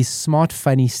 He's smart,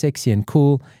 funny, sexy, and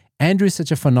cool. Andrew's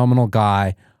such a phenomenal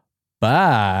guy,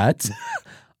 but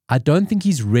I don't think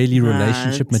he's really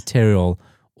relationship material,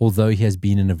 although he has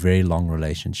been in a very long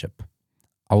relationship.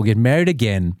 I will get married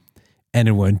again, and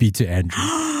it won't be to Andrew.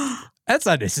 That's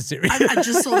unnecessary. I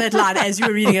just saw that line as you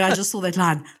were reading it. I just saw that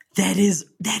line. That is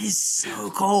so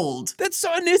cold. That's so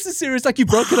unnecessary. It's like you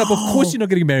broke it up. Of course you're not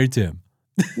getting married to him.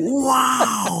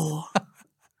 Wow.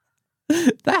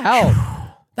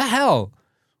 The hell?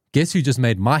 Guess who just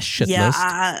made my shit list?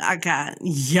 I can't.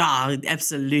 Yeah,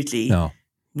 absolutely. No.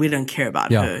 We don't care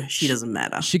about her. She doesn't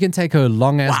matter. She can take her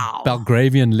long-ass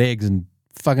Belgravian legs and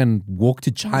fucking walk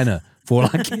to China for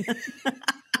like...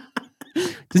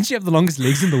 Didn't she have the longest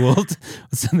legs in the world?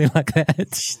 Or something like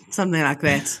that? Something like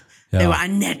that. Yeah. They were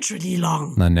unnaturally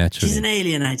long. Unnaturally. She's an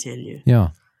alien, I tell you. Yeah.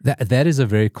 That is a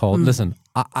very cold... Listen,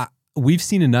 we've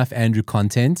seen enough Andrew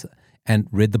content and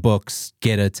read the books,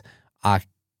 get it. I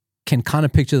can kind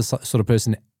of picture the sort of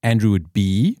person Andrew would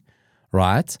be,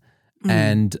 right?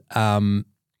 And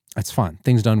it's fine.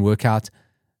 Things don't work out.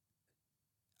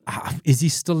 Is he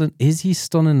still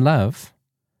in love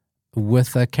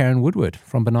with Karen Woodward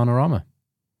from Bananarama?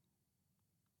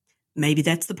 Maybe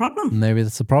that's the problem.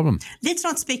 Let's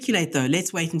not speculate, though.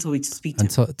 Let's wait until we speak to him.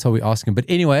 Until we ask him. But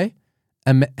anyway,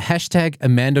 hashtag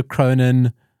Amanda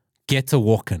Cronin, get a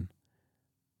walkin'.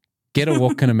 Get a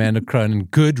walkin', Amanda Cronin.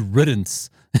 Good riddance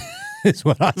is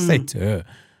what I say to her.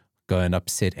 Go and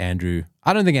upset Andrew.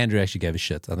 I don't think Andrew actually gave a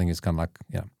shit. I think it's kind of like,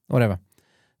 whatever.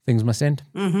 Things must end.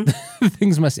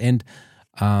 Things must end.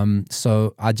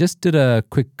 So I just did a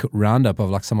quick roundup of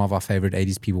like some of our favorite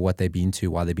 80s people, what they've been to,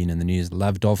 why they've been in the news.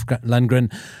 Love Dolph Lundgren.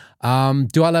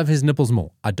 Do I love his nipples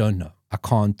more? I don't know. I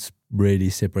can't really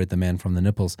separate the man from the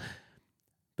nipples.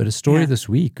 But a story this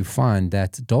week, you find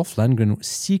that Dolph Lundgren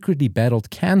secretly battled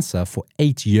cancer for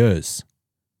 8 years.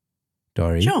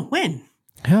 Dory? Sure, when?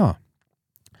 Yeah.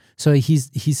 So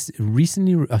he's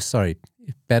recently,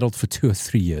 battled for 2 or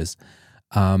 3 years.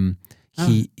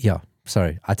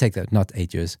 Sorry, I take that, not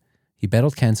 8 years. He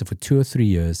battled cancer for 2 or 3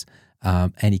 years,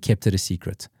 and he kept it a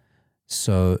secret.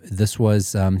 So this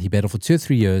was, he battled for 2 or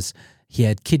 3 years. He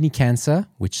had kidney cancer,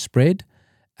 which spread.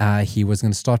 He was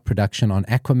going to start production on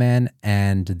Aquaman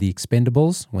and The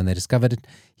Expendables when they discovered it.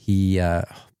 He,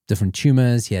 different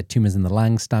tumors. He had tumors in the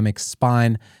lung, stomach,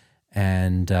 spine,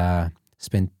 and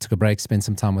took a break, spent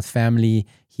some time with family.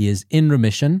 He is in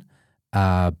remission,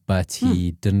 but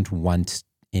he didn't want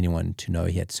anyone to know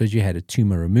he had surgery, had a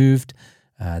tumor removed.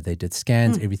 They did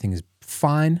scans. Everything is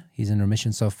fine. He's in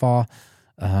remission so far.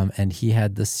 And he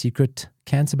had the secret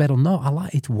cancer battle. No, I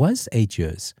lie. It was 8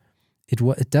 years.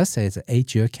 It does say it's an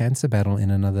 8-year cancer battle in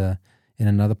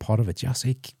another part of it. Yeah, so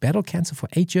he battled cancer for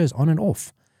 8 years on and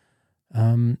off.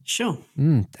 Sure.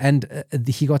 And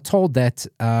he got told that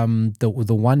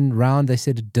the one round they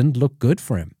said it didn't look good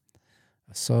for him.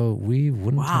 So we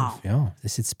wouldn't have. They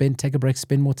said take a break,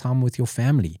 spend more time with your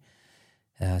family.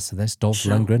 So that's Dolph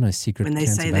Lundgren, a secret cancer battle. When they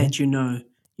say that,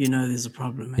 you know there's a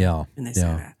problem. Yeah. When they say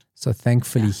that. So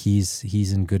thankfully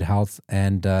he's in good health.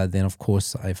 And then of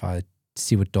course, if I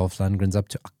see what Dolph Lundgren's up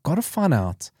to, I got to find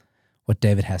out what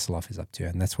David Hasselhoff is up to.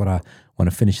 And that's what I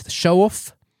want to finish the show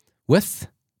off with,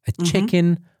 a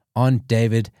check-in on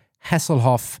David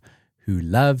Hasselhoff, who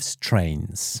loves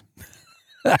trains.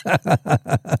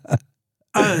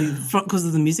 Oh, because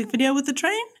of the music video with the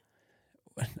train?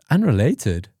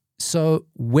 Unrelated. So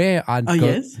where I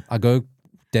yes. I go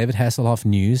David Hasselhoff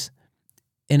News,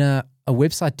 in a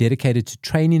website dedicated to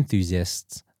train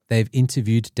enthusiasts, they've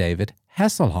interviewed David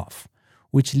Hasselhoff,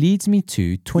 which leads me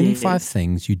to 25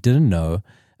 things you didn't know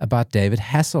about David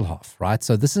Hasselhoff, right?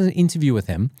 So this is an interview with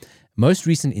him, most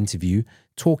recent interview,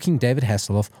 talking David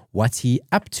Hasselhoff, what's he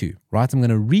up to, right? I'm going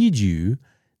to read you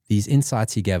these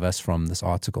insights he gave us from this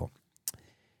article.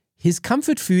 His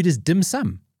comfort food is dim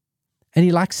sum, and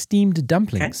he likes steamed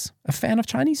dumplings, a fan of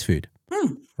Chinese food,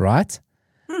 right?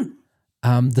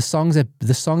 The song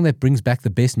that brings back the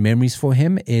best memories for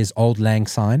him is Old Lang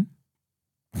Syne.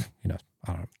 I don't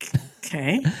know.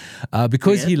 Okay.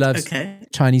 Because he loves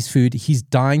Chinese food, he's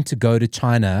dying to go to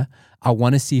China. I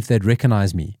want to see if they'd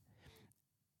recognize me.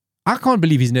 I can't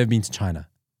believe he's never been to China.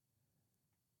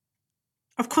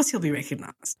 Of course he'll be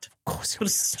recognized. Of course. What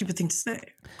a stupid thing to say.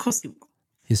 Of course he will.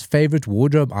 His favorite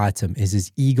wardrobe item is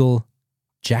his eagle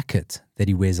jacket that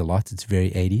he wears a lot. It's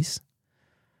very 80s.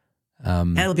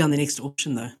 That'll be on the next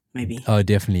auction though, maybe. Oh,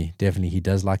 definitely. He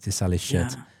does like to sell his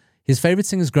shit. Yeah. His favorite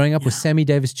singers growing up was Sammy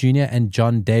Davis Jr. and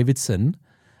John Davidson,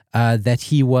 that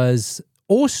he was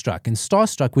awestruck and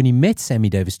starstruck when he met Sammy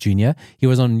Davis Jr. He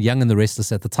was on Young and the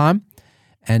Restless at the time.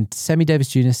 And Sammy Davis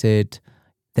Jr. said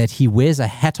that he wears a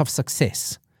hat of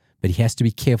success, but he has to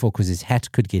be careful because his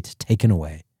hat could get taken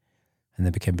away. And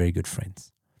they became very good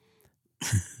friends.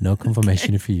 No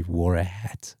confirmation if he wore a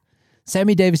hat.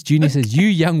 Sammy Davis Jr. says, you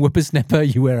young whippersnapper,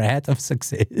 you wear a hat of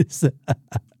success.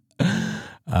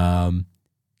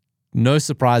 No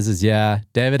surprises, yeah.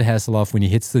 David Hasselhoff, when he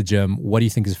hits the gym, what do you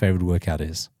think his favorite workout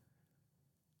is?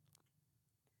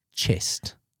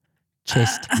 Chest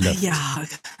lift. Yeah,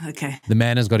 okay. The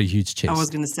man has got a huge chest. I was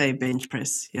going to say bench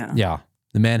press, yeah. Yeah,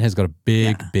 the man has got a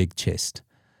big chest.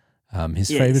 His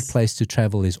favorite place to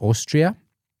travel is Austria.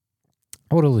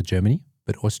 Or all of Germany,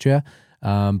 but Austria.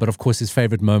 But of course, his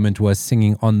favorite moment was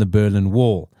singing on the Berlin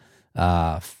Wall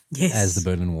as the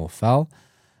Berlin Wall fell.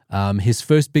 His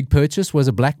first big purchase was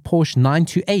a black Porsche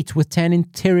 928 with tan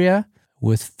interior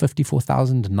with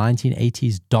 $54,000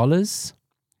 1980s dollars.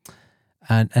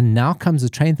 And now comes the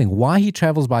train thing. Why he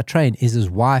travels by train is his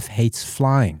wife hates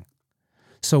flying.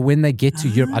 So when they get to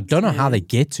Europe, I don't know how they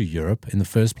get to Europe in the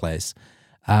first place.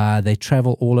 They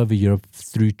travel all over Europe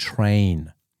through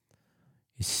train.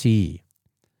 You see.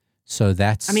 So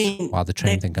that's why the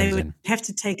train thing comes in. They would have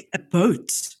to take a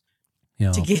boat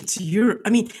to get to Europe.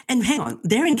 And hang on,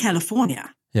 they're in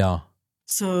California. Yeah.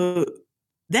 So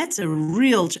that's a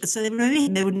real... So they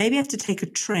would maybe have to take a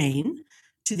train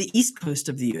to the east coast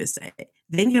of the USA,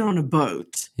 then get on a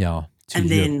boat. Yeah. And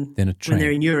then a train. When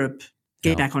they're in Europe,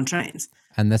 get back on trains.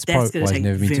 And that's probably why he's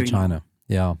never been to China. Long.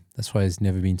 Yeah, that's why he's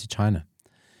never been to China.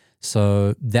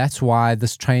 So that's why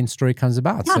this train story comes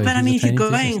about. No, so but if you're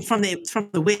going from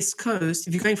the west coast,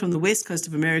 if you're going from the west coast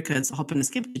of America, it's a hop and a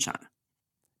skip to China.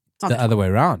 The other way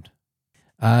around.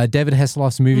 David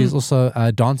Hasselhoff's movie is also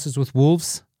Dances with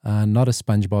Wolves, not a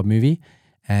SpongeBob movie.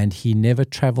 And he never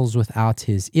travels without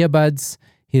his earbuds,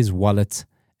 his wallet,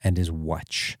 and his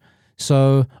watch.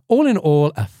 So all in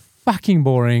all, a fucking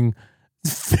boring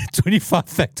 25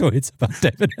 factoids about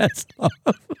David Hasselhoff.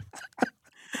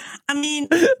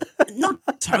 Not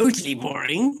totally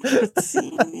boring.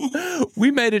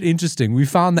 We made it interesting. We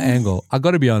found the angle. I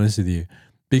got to be honest with you,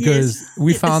 because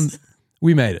we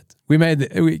made it.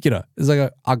 It's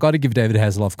like, I got to give David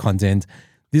Hasselhoff content.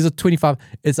 These are 25.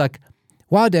 It's like,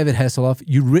 wow, David Hasselhoff,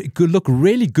 you look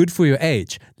really good for your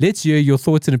age. Let's hear your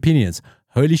thoughts and opinions.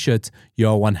 Holy shit, you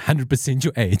are 100%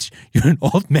 your age. You're an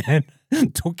old man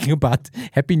talking about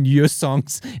Happy New Year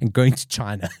songs and going to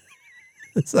China.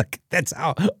 It's like, that's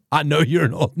how I know you're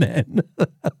an old man.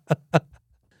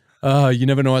 You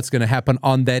never know what's going to happen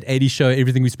on That 80 Show.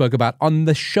 Everything we spoke about on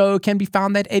the show can be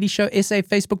found That 80 Show SA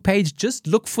Facebook page. Just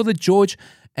look for the George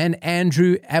and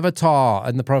Andrew avatar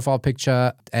in the profile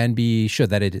picture and be sure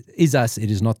that it is us.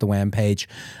 It is not the Wham page.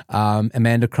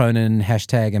 Amanda Cronin,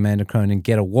 hashtag Amanda Cronin,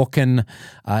 get a walk-in.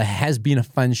 Has been a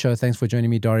fun show. Thanks for joining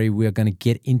me, Dory. We're going to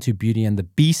get into Beauty and the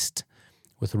Beast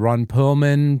with Ron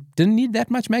Perlman. Didn't need that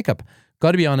much makeup.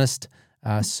 Got to be honest.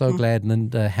 So glad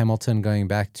Linda Hamilton going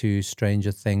back to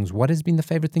Stranger Things. What has been the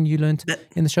favorite thing you learned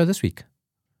in the show this week?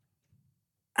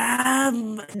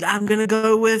 I'm going to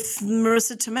go with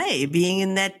Marissa Tomei being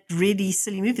in that really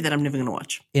silly movie that I'm never going to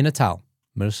watch. In a Towel.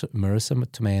 Marissa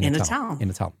Tomei in a Towel.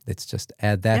 In a Towel. Let's just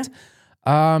add that.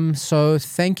 Yeah. So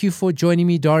thank you for joining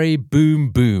me, Dory. Boom,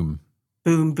 boom.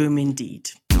 Boom, boom indeed.